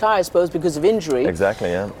had to retire, I suppose, because of injury. Exactly,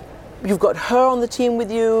 yeah. You've got her on the team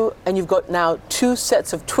with you, and you've got now 2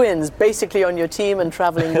 sets of twins basically on your team and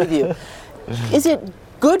traveling with you. Is it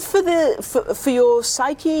good for your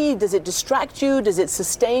psyche? Does it distract you? Does it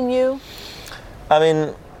sustain you?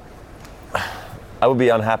 I would be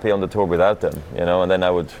unhappy on the tour without them, and then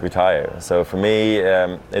I would retire. So for me,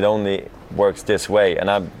 it only works this way, and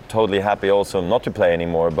I'm totally happy also not to play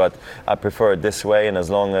anymore, but I prefer it this way, and as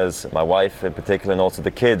long as my wife in particular and also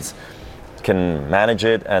the kids can manage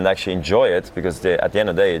it and actually enjoy it, because at the end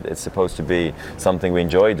of the day it's supposed to be something we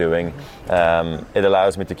enjoy doing, it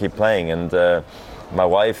allows me to keep playing. And my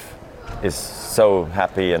wife is so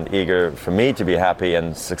happy and eager for me to be happy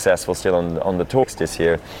and successful still on the tours this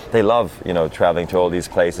year. They love, traveling to all these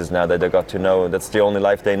places now that they got to know that's the only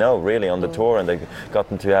life they know really on the tour, and they've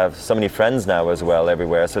gotten to have so many friends now as well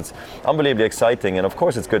everywhere. So it's unbelievably exciting, and of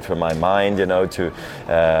course it's good for my mind, to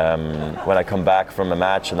when I come back from a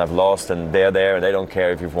match and I've lost and they're there and they don't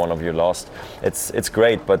care if you've won or you lost. It's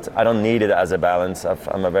great, but I don't need it as a balance.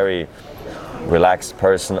 I'm a very relaxed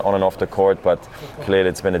person on and off the court, but clearly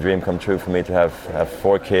it's been a dream come true for me to have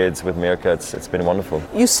 4 kids with Mirka. It's been wonderful.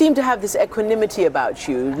 You seem to have this equanimity about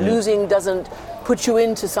you. Losing doesn't put you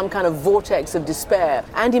into some kind of vortex of despair.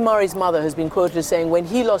 Andy Murray's mother has been quoted as saying when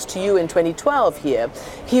he lost to you in 2012 here,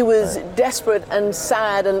 he was desperate and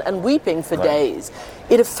sad and weeping for days.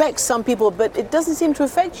 It affects some people, but it doesn't seem to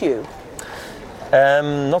affect you.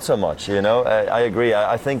 Not so much, I agree.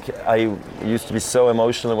 I think I used to be so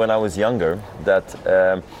emotional when I was younger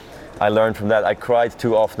that I learned from that. I cried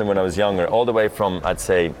too often when I was younger, all the way from, I'd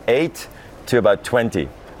say, 8 to about 20.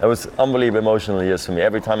 It was unbelievably emotional years for me.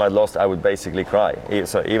 Every time I lost, I would basically cry.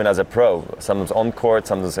 So even as a pro, sometimes on court,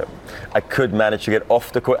 sometimes I could manage to get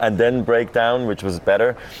off the court and then break down, which was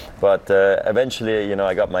better. But eventually,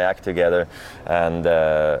 I got my act together, and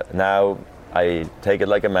now I take it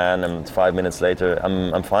like a man, and 5 minutes later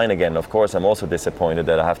I'm fine again. Of course, I'm also disappointed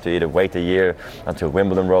that I have to either wait a year until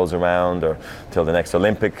Wimbledon rolls around or till the next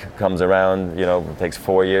Olympic comes around. It takes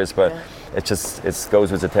 4 years, but it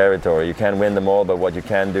goes with the territory. You can't win them all, but what you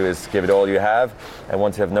can do is give it all you have, and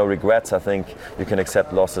once you have no regrets, I think you can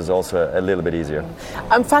accept losses also a little bit easier.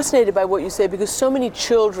 I'm fascinated by what you say, because so many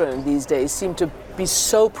children these days seem to be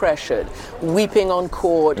so pressured, weeping on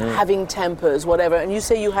court, having tempers, whatever, and you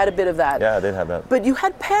say you had a bit of that. Yeah, I did have that. But you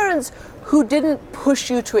had parents who didn't push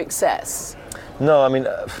you to excess. No, I mean,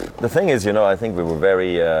 the thing is, I think we were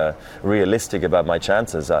very realistic about my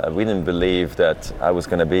chances. We didn't believe that I was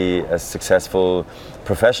going to be a successful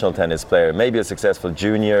professional tennis player, maybe a successful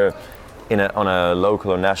junior on a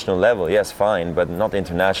local or national level. Yes, fine, but not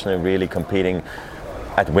internationally, really competing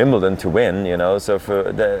at Wimbledon to win, So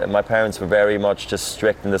my parents were very much just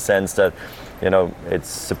strict in the sense that, it's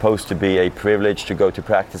supposed to be a privilege to go to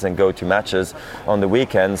practice and go to matches on the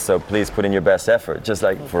weekends, so please put in your best effort. Just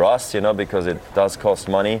like for us, because it does cost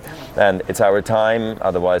money and it's our time,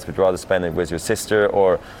 otherwise we'd rather spend it with your sister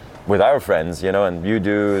or with our friends, and you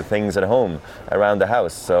do things at home around the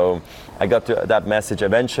house. So I got to that message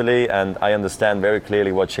eventually, and I understand very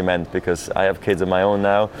clearly what she meant, because I have kids of my own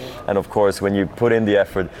now, and of course when you put in the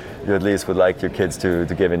effort, you at least would like your kids to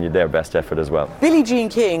give in their best effort as well. Billie Jean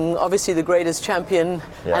King, obviously the greatest champion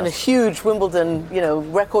and a huge Wimbledon,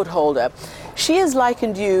 record holder. She has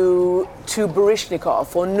likened you to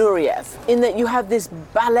Baryshnikov or Nureyev in that you have this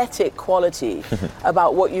balletic quality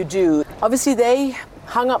about what you do. Obviously they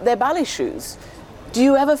hung up their ballet shoes. Do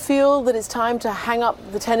you ever feel that it's time to hang up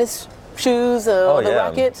the tennis shoes or the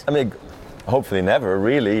racket? I mean, hopefully never,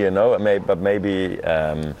 really, but maybe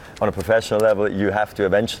on a professional level you have to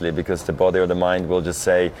eventually, because the body or the mind will just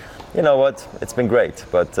say, you know what, it's been great,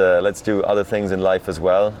 but let's do other things in life as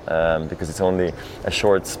well, because it's only a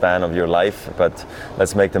short span of your life, but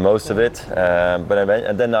let's make the most of it.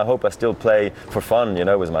 And then I hope I still play for fun,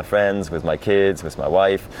 with my friends, with my kids, with my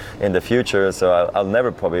wife in the future. So I'll never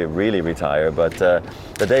probably really retire, but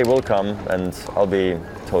the day will come and I'll be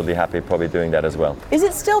totally happy probably doing that as well. Is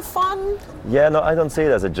it still fun? Yeah, no, I don't see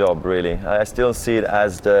it as a job really. I still see it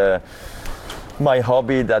as my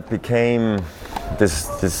hobby that became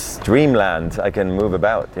this dreamland I can move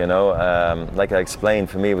about, like I explained,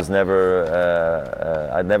 for me it was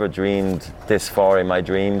never I'd never dreamed this far in my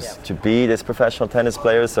dreams to be this professional tennis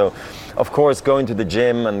player. So of course going to the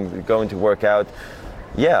gym and going to work out,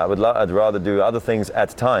 yeah, I'd rather do other things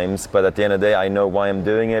at times, but at the end of the day I know why I'm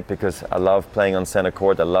doing it, because I love playing on center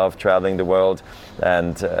court, I love traveling the world,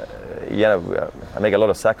 and I make a lot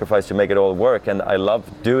of sacrifice to make it all work, and I love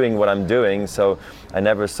doing what I'm doing, so I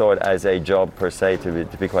never saw it as a job per se, to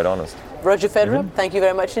be quite honest. Roger Federer, thank you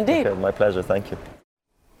very much indeed. Okay, my pleasure, thank you.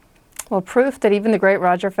 Well, proof that even the great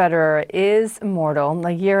Roger Federer is immortal.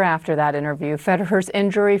 A year after that interview, Federer's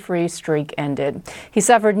injury-free streak ended. He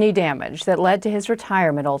suffered knee damage that led to his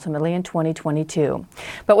retirement ultimately in 2022.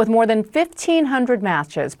 But with more than 1,500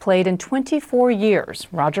 matches played in 24 years,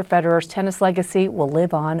 Roger Federer's tennis legacy will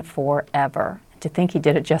live on forever. To think he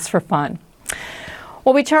did it just for fun.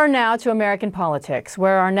 Well, we turn now to American politics,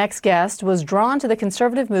 where our next guest was drawn to the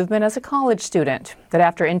conservative movement as a college student. That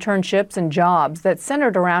after internships and jobs that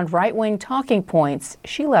centered around right-wing talking points,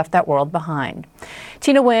 she left that world behind.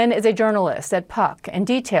 Tina Nguyen is a journalist at Puck and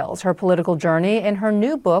details her political journey in her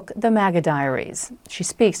new book, The MAGA Diaries. She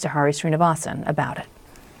speaks to Hari Srinivasan about it.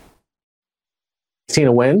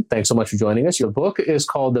 Tina Nguyen, thanks so much for joining us. Your book is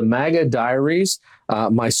called The MAGA Diaries,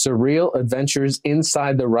 My Surreal Adventures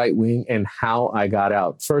Inside the Right Wing and How I Got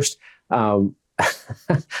Out. First, how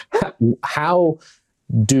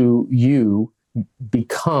do you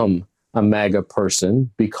become a MAGA person?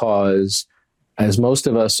 Because as most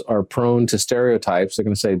of us are prone to stereotypes, they're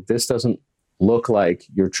going to say, this doesn't look like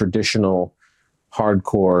your traditional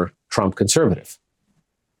hardcore Trump conservative.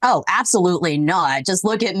 Oh, absolutely not. Just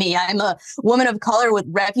look at me. I'm a woman of color with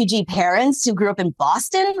refugee parents who grew up in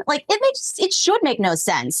Boston. Like, it should make no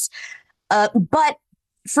sense. But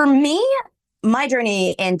for me, my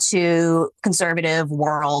journey into conservative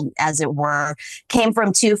world, as it were, came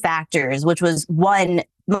from two factors, which was one,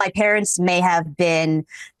 my parents may have been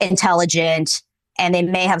intelligent and they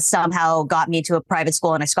may have somehow got me to a private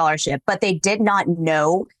school and a scholarship, but they did not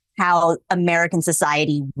know how American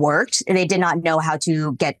society worked. They did not know how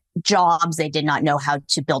to get jobs. They did not know how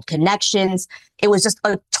to build connections. It was just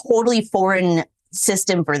a totally foreign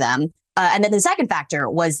system for them. And then the second factor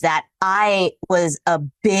was that I was a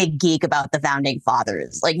big geek about the founding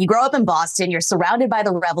fathers. Like, you grow up in Boston, you're surrounded by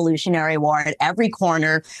the Revolutionary War at every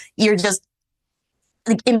corner. You're just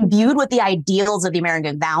like imbued with the ideals of the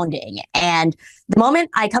American founding. And the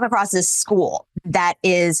moment I come across this school that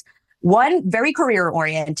is, one, very career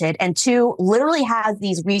oriented, and two, literally has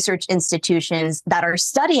these research institutions that are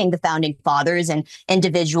studying the founding fathers and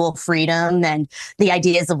individual freedom and the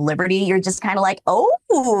ideas of liberty, you're just kind of like,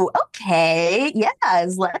 oh, okay,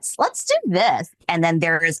 yes, let's do this. And then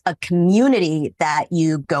there's a community that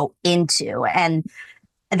you go into. And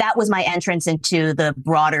that was my entrance into the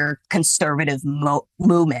broader conservative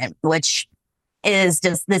movement, which is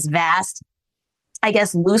just this vast, I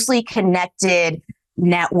guess, loosely connected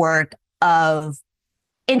network of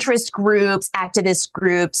interest groups, activist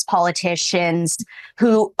groups, politicians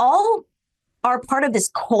who all are part of this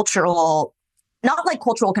cultural, not like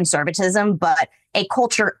cultural conservatism, but a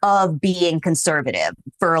culture of being conservative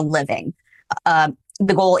for a living. The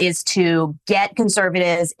goal is to get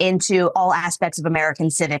conservatives into all aspects of American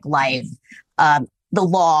civic life, the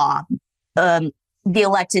law, the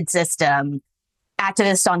elected system,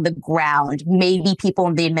 activists on the ground, maybe people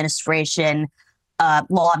in the administration,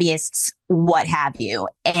 lobbyists, what have you,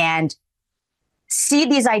 and see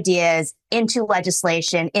these ideas into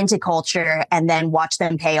legislation, into culture, and then watch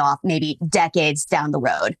them pay off maybe decades down the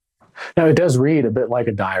road. Now, it does read a bit like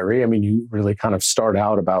a diary. I mean, you really kind of start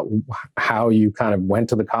out about how you kind of went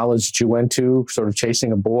to the college that you went to, sort of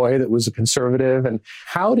chasing a boy that was a conservative. And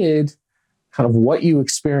how did kind of what you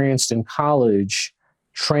experienced in college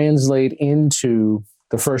translate into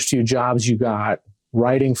the first few jobs you got,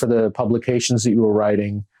 writing for the publications that you were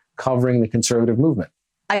writing, covering the conservative movement?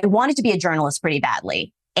 I wanted to be a journalist pretty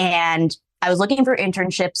badly. And I was looking for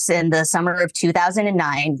internships in the summer of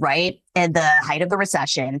 2009, right at the height of the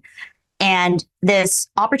recession. And this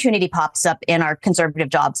opportunity pops up in our conservative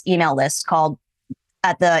jobs email list called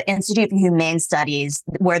at the Institute for Humane Studies,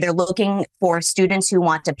 where they're looking for students who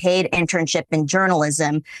want a paid internship in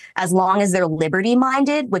journalism, as long as they're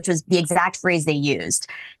liberty-minded, which was the exact phrase they used.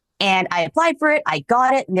 And I applied for it, I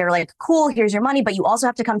got it, and they're like, cool, here's your money, but you also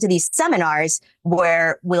have to come to these seminars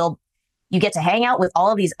where you get to hang out with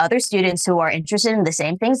all of these other students who are interested in the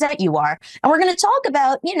same things that you are. And we're going to talk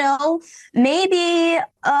about, maybe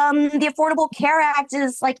the Affordable Care Act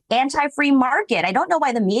is like anti-free market. I don't know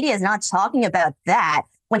why the media is not talking about that.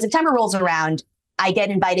 When September rolls around, I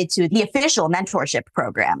get invited to the official mentorship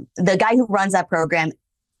program. The guy who runs that program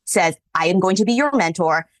says, I am going to be your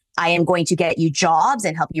mentor. I am going to get you jobs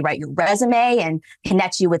and help you write your resume and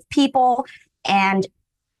connect you with people. And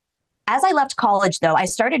as I left college, though, I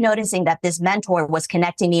started noticing that this mentor was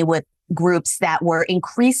connecting me with groups that were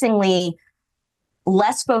increasingly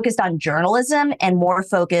less focused on journalism and more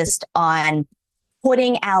focused on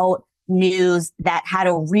putting out news that had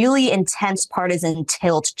a really intense partisan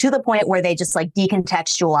tilt, to the point where they just like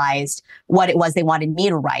decontextualized what it was they wanted me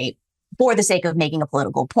to write for the sake of making a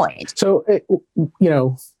political point. So,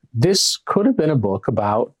 this could have been a book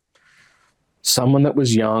about someone that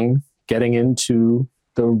was young getting into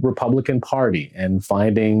the Republican Party and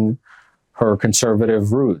finding her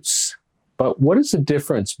conservative roots. But what is the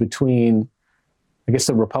difference between, I guess,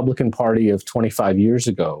 the Republican Party of 25 years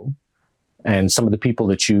ago and some of the people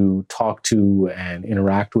that you talk to and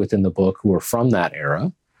interact with in the book who are from that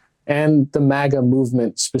era, and the MAGA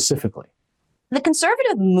movement specifically? The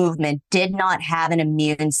conservative movement did not have an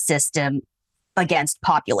immune system against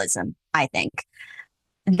populism, I think.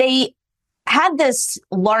 They had this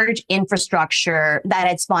large infrastructure that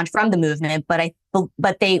had spawned from the movement,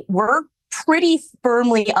 but they were pretty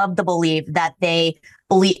firmly of the belief that they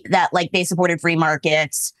supported free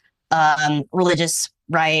markets, religious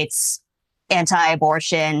rights,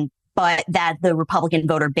 anti-abortion, but that the Republican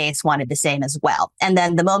voter base wanted the same as well. And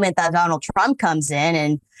then the moment that Donald Trump comes in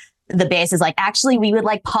and the base is like, actually, we would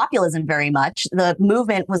like populism very much, the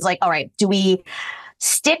movement was like, all right, do we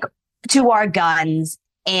stick to our guns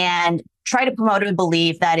and try to promote a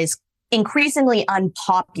belief that is increasingly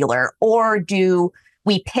unpopular, or do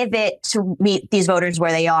we pivot to meet these voters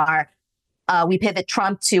where they are? We pivot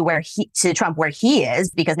Trump to Trump where he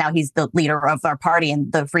is, because now he's the leader of our party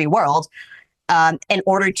in the free world, in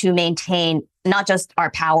order to maintain not just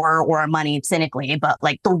our power or our money cynically, but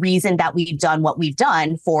like the reason that we've done what we've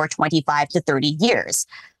done for 25 to 30 years.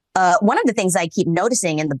 One of the things I keep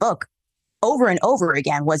noticing in the book over and over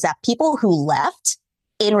again was that people who left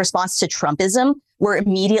in response to Trumpism were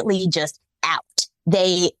immediately just out.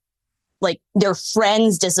 Their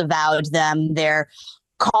friends disavowed them, their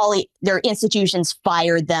institutions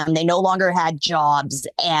fired them, they no longer had jobs.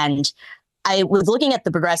 And I was looking at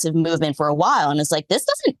the progressive movement for a while and it's like, this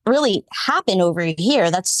doesn't really happen over here.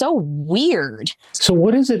 That's so weird. So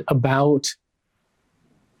what is it about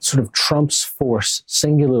sort of Trump's force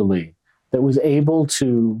singularly that was able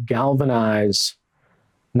to galvanize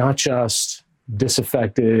not just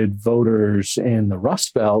disaffected voters in the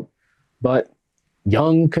Rust Belt, but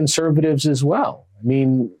young conservatives as well? I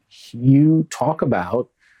mean, you talk about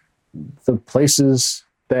the places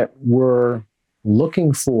that were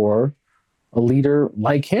looking for a leader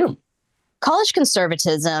like him. College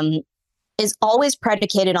conservatism is always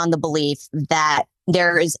predicated on the belief that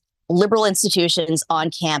there is liberal institutions on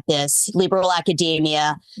campus, liberal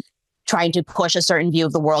academia, trying to push a certain view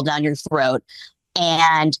of the world down your throat.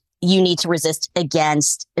 And you need to resist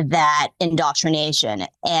against that indoctrination.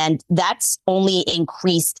 And that's only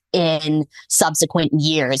increased in subsequent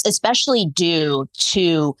years, especially due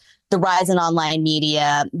to the rise in online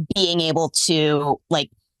media being able to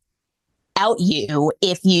out you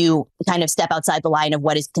if you kind of step outside the line of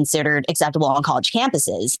what is considered acceptable on college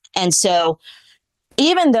campuses. And so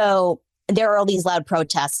even though there are all these loud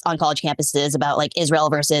protests on college campuses about Israel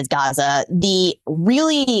versus Gaza, the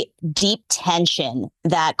really deep tension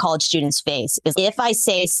that college students face is, if I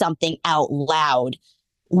say something out loud,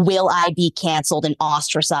 will I be canceled and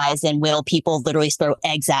ostracized? And will people literally throw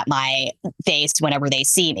eggs at my face whenever they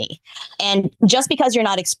see me? And just because you're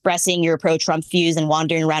not expressing your pro-Trump views and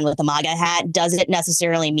wandering around with a MAGA hat doesn't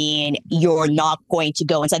necessarily mean you're not going to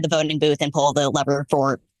go inside the voting booth and pull the lever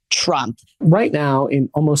for Trump. Right now, in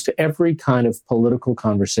almost every kind of political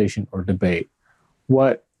conversation or debate,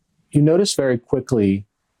 what you notice very quickly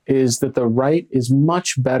is that the right is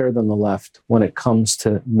much better than the left when it comes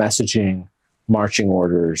to messaging, marching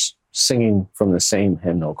orders, singing from the same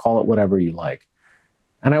hymnal, call it whatever you like.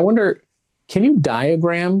 And I wonder, can you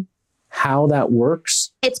diagram how that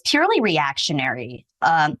works? It's purely reactionary.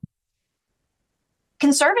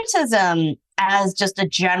 Conservatism, as just a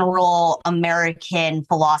general American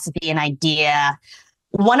philosophy and idea,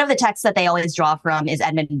 one of the texts that they always draw from is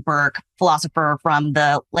Edmund Burke, philosopher from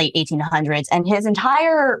the late 1800s.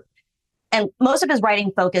 And most of his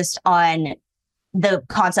writing focused on the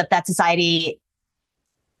concept that society,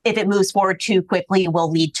 if it moves forward too quickly,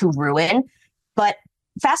 will lead to ruin. But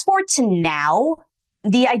fast forward to now,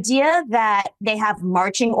 the idea that they have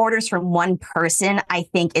marching orders from one person, I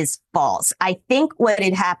think, is false. I think what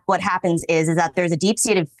happens is that there's a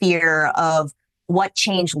deep-seated fear of what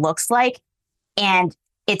change looks like. And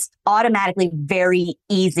it's automatically very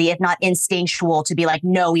easy, if not instinctual, to be like,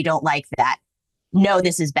 no, we don't like that. No,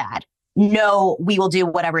 this is bad. No, we will do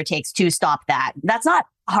whatever it takes to stop that. That's not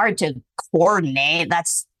hard to coordinate.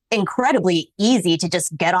 That's incredibly easy to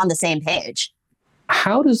just get on the same page.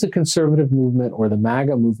 How does the conservative movement or the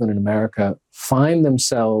MAGA movement in America find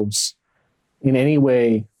themselves in any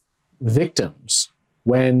way victims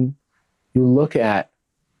when you look at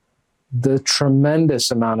the tremendous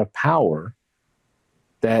amount of power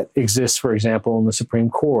that exists, for example, in the Supreme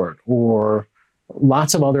Court or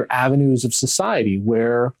lots of other avenues of society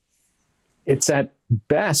where it's at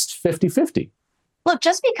best 50-50? Look,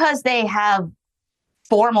 just because they have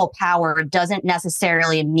formal power doesn't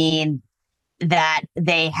necessarily mean that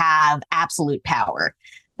they have absolute power.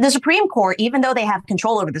 the Supreme Court, even though they have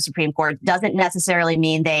control over the Supreme Court, doesn't necessarily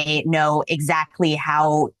mean they know exactly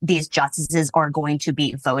how these justices are going to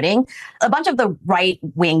be voting. A bunch of the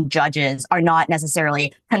right-wing judges are not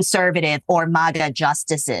necessarily conservative or MAGA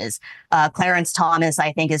justices. Clarence Thomas,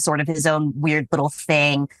 I think, is sort of his own weird little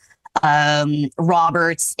thing.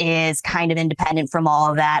 Roberts is kind of independent from all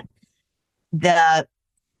of that.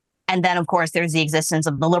 And then, of course, there's the existence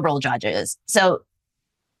of the liberal judges. So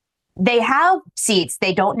they have seats.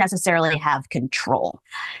 They don't necessarily have control.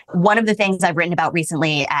 One of the things I've written about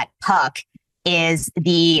recently at Puck is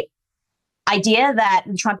the idea that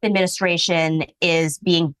the Trump administration is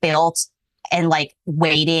being built and like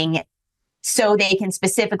waiting so they can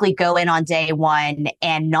specifically go in on day one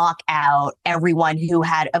and knock out everyone who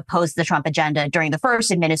had opposed the Trump agenda during the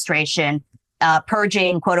first administration,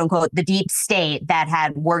 purging, quote unquote, the deep state that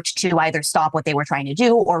had worked to either stop what they were trying to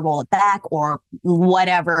do or roll it back or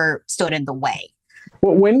whatever stood in the way.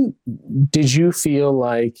 Well, when did you feel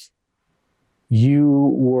like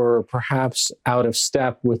you were perhaps out of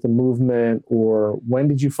step with the movement, or when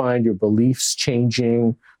did you find your beliefs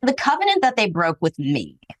changing? The covenant that they broke with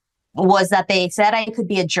me was that they said I could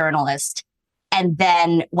be a journalist. And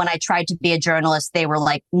then when I tried to be a journalist, they were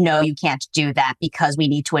like, no, you can't do that because we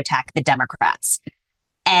need to attack the Democrats.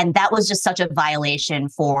 And that was just such a violation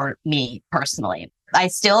for me personally. I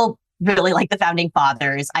still really like the founding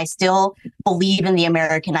fathers. I still believe in the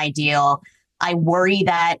American ideal. I worry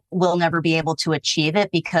that we'll never be able to achieve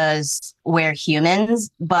it because we're humans.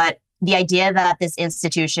 But the idea that this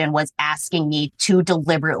institution was asking me to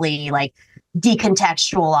deliberately like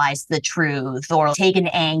decontextualize the truth or take an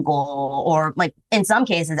angle or like in some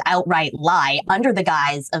cases outright lie under the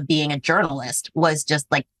guise of being a journalist was just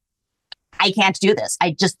like, I can't do this.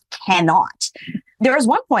 I just cannot. There was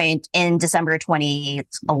one point in December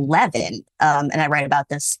 2011, and I write about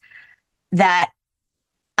this, that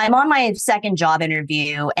I'm on my second job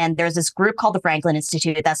interview, and there's this group called the Franklin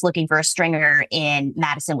Institute that's looking for a stringer in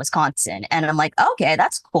Madison, Wisconsin. And I'm like, okay,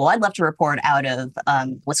 that's cool. I'd love to report out of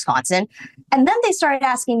Wisconsin. And then they started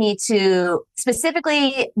asking me to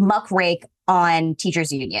specifically muckrake on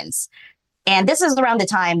teachers' unions. And this is around the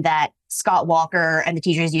time that Scott Walker and the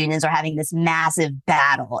teachers' unions are having this massive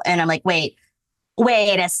battle. And I'm like, wait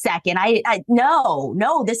a second.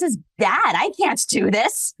 No, this is bad. I can't do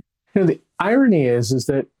this. You know, the irony is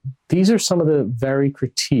that these are some of the very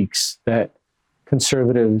critiques that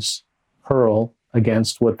conservatives hurl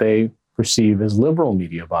against what they perceive as liberal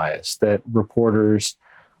media bias, that reporters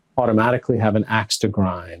automatically have an axe to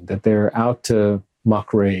grind, that they're out to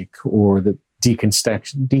muckrake or that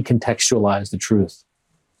decontextualize the truth.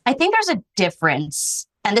 I think there's a difference,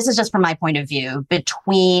 and this is just from my point of view,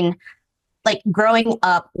 between like growing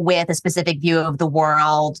up with a specific view of the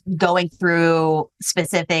world, going through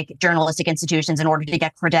specific journalistic institutions in order to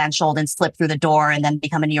get credentialed and slip through the door and then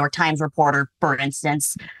become a New York Times reporter, for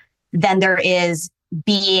instance, then there is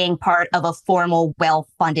being part of a formal,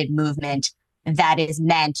 well-funded movement that is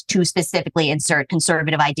meant to specifically insert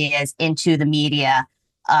conservative ideas into the media.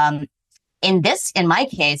 In my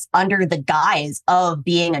case, under the guise of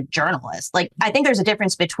being a journalist. Like, I think there's a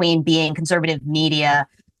difference between being conservative media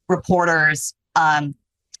reporters, a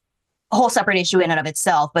whole separate issue in and of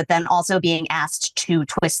itself, but then also being asked to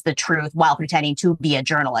twist the truth while pretending to be a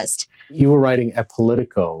journalist. You were writing at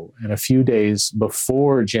Politico, and a few days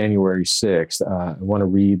before January 6th, I want to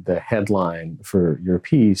read the headline for your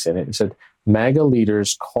piece, and it said, MAGA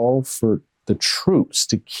leaders call for the troops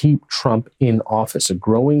to keep Trump in office. A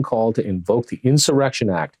growing call to invoke the Insurrection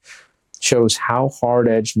Act shows how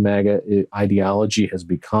hard-edged MAGA ideology has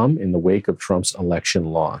become in the wake of Trump's election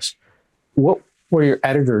loss. What were your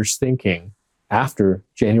editors thinking after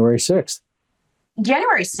January 6th?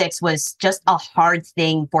 January 6th was just a hard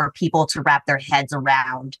thing for people to wrap their heads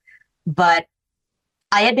around. But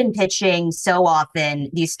I had been pitching so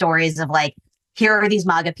often these stories of like, here are these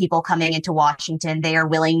MAGA people coming into Washington. They are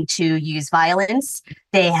willing to use violence.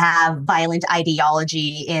 They have violent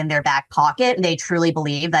ideology in their back pocket. They truly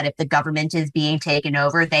believe that if the government is being taken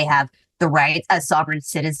over, they have the right as sovereign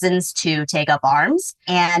citizens to take up arms.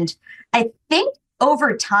 And I think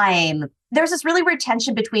over time, there's this really weird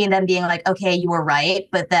tension between them being like, okay, you were right,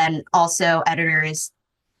 but then also editors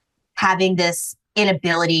having this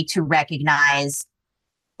inability to recognize,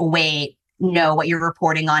 wait, no, what you're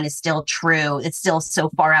reporting on is still true. It's still so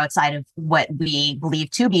far outside of what we believe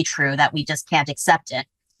to be true that we just can't accept it.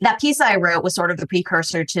 That piece I wrote was sort of the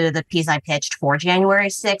precursor to the piece I pitched for January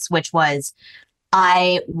 6th, which was,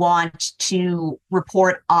 I want to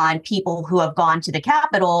report on people who have gone to the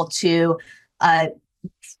Capitol to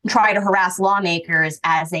try to harass lawmakers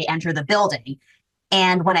as they enter the building.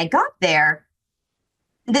 And when I got there,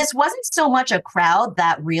 this wasn't so much a crowd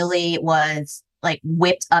that really was like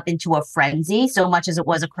whipped up into a frenzy, so much as it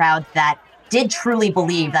was a crowd that did truly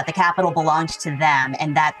believe that the Capitol belonged to them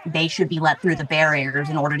and that they should be let through the barriers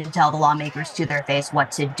in order to tell the lawmakers to their face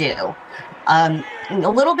what to do. A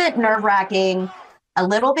little bit nerve-wracking, a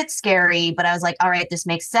little bit scary, but I was like, all right, this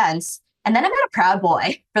makes sense. And then I met a Proud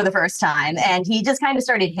Boy for the first time, and he just kind of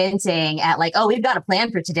started hinting at like, oh, we've got a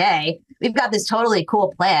plan for today. We've got this totally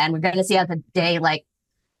cool plan. We're going to see how the day like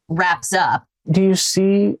wraps up. Do you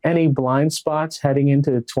see any blind spots heading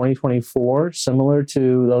into 2024, similar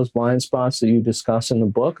to those blind spots that you discuss in the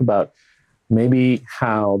book about maybe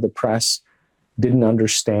how the press didn't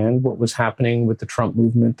understand what was happening with the Trump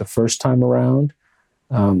movement the first time around?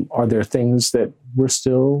 Are there things that we're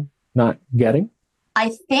still not getting?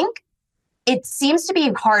 I think it seems to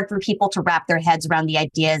be hard for people to wrap their heads around the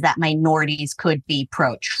idea that minorities could be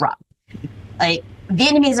pro-Trump. Like,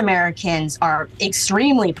 Vietnamese Americans are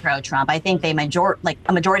extremely pro-Trump. I think a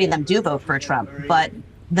majority of them do vote for Trump, but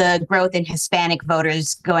the growth in Hispanic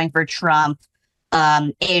voters going for Trump,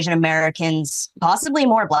 Asian Americans, possibly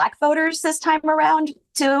more Black voters this time around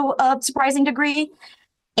to a surprising degree.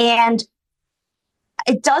 And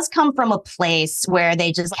it does come from a place where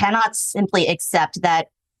they just cannot simply accept that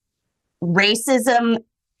racism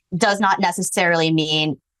does not necessarily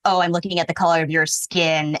mean, oh, I'm looking at the color of your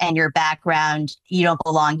skin and your background, you don't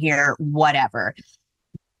belong here, whatever.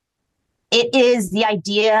 It is the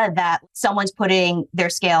idea that someone's putting their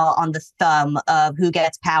scale on the thumb of who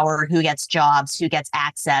gets power, who gets jobs, who gets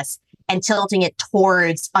access, and tilting it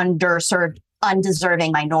towards underserved,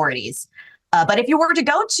 undeserving minorities. But if you were to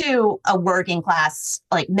go to a working class,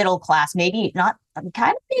 like middle class, maybe not,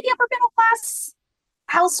 kind of maybe upper middle class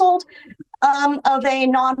household of a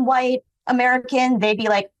non-white American, they'd be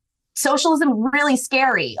like, socialism really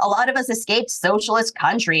scary. A lot of us escaped socialist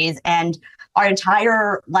countries and our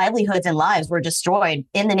entire livelihoods and lives were destroyed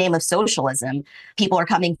in the name of socialism. People are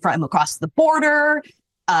coming from across the border.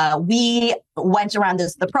 We went around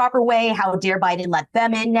this the proper way. How dare Biden let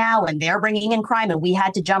them in now? And they're bringing in crime. And we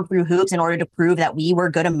had to jump through hoops in order to prove that we were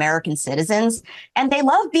good American citizens. And they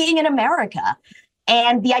love being in America.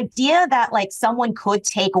 And the idea that like someone could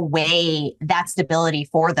take away that stability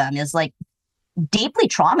for them is like deeply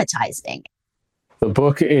traumatizing. The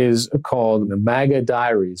book is called The MAGA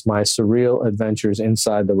Diaries, My Surreal Adventures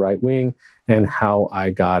Inside the Right Wing and How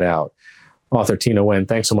I Got Out. Author Tina Nguyen,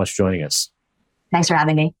 thanks so much for joining us. Thanks for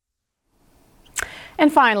having me.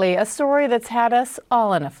 And finally, a story that's had us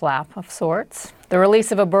all in a flap of sorts. The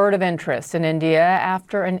release of a bird of interest in India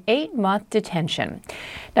after an 8-month detention.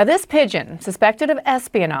 Now, this pigeon, suspected of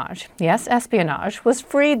espionage, yes, espionage, was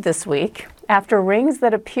freed this week after rings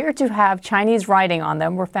that appear to have Chinese writing on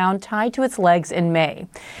them were found tied to its legs in May.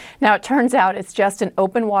 Now, it turns out it's just an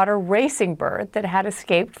open water racing bird that had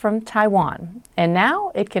escaped from Taiwan. And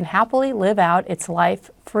now it can happily live out its life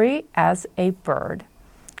free as a bird.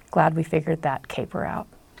 Glad we figured that caper out.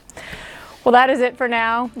 Well, that is it for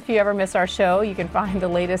now. If you ever miss our show, you can find the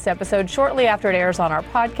latest episode shortly after it airs on our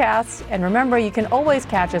podcast. And remember, you can always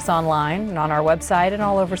catch us online and on our website and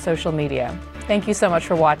all over social media. Thank you so much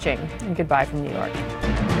for watching, and goodbye from New York.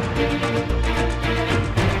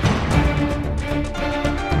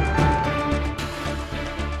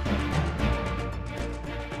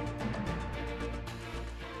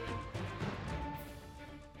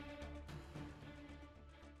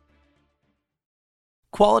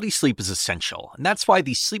 Quality sleep is essential, and that's why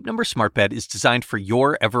the Sleep Number Smart Bed is designed for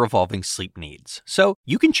your ever-evolving sleep needs. So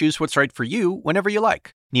you can choose what's right for you whenever you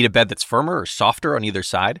like. Need a bed that's firmer or softer on either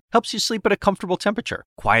side? Helps you sleep at a comfortable temperature.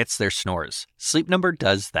 Quiets their snores. Sleep Number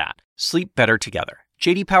does that. Sleep better together.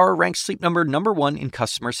 J.D. Power ranks Sleep Number #1 in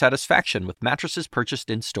customer satisfaction with mattresses purchased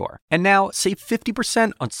in-store. And now, save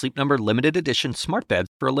 50% on Sleep Number limited edition smart beds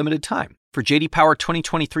for a limited time. For J.D. Power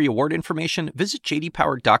 2023 award information, visit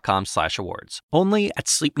jdpower.com/awards. Only at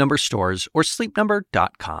Sleep Number stores or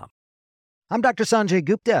sleepnumber.com. I'm Dr. Sanjay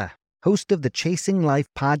Gupta, host of the Chasing Life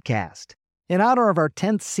podcast. In honor of our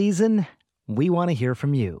 10th season, we want to hear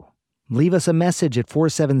from you. Leave us a message at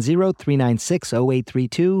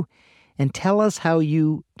 470-396-0832 and tell us how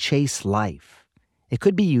you chase life. It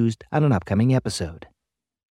could be used on an upcoming episode.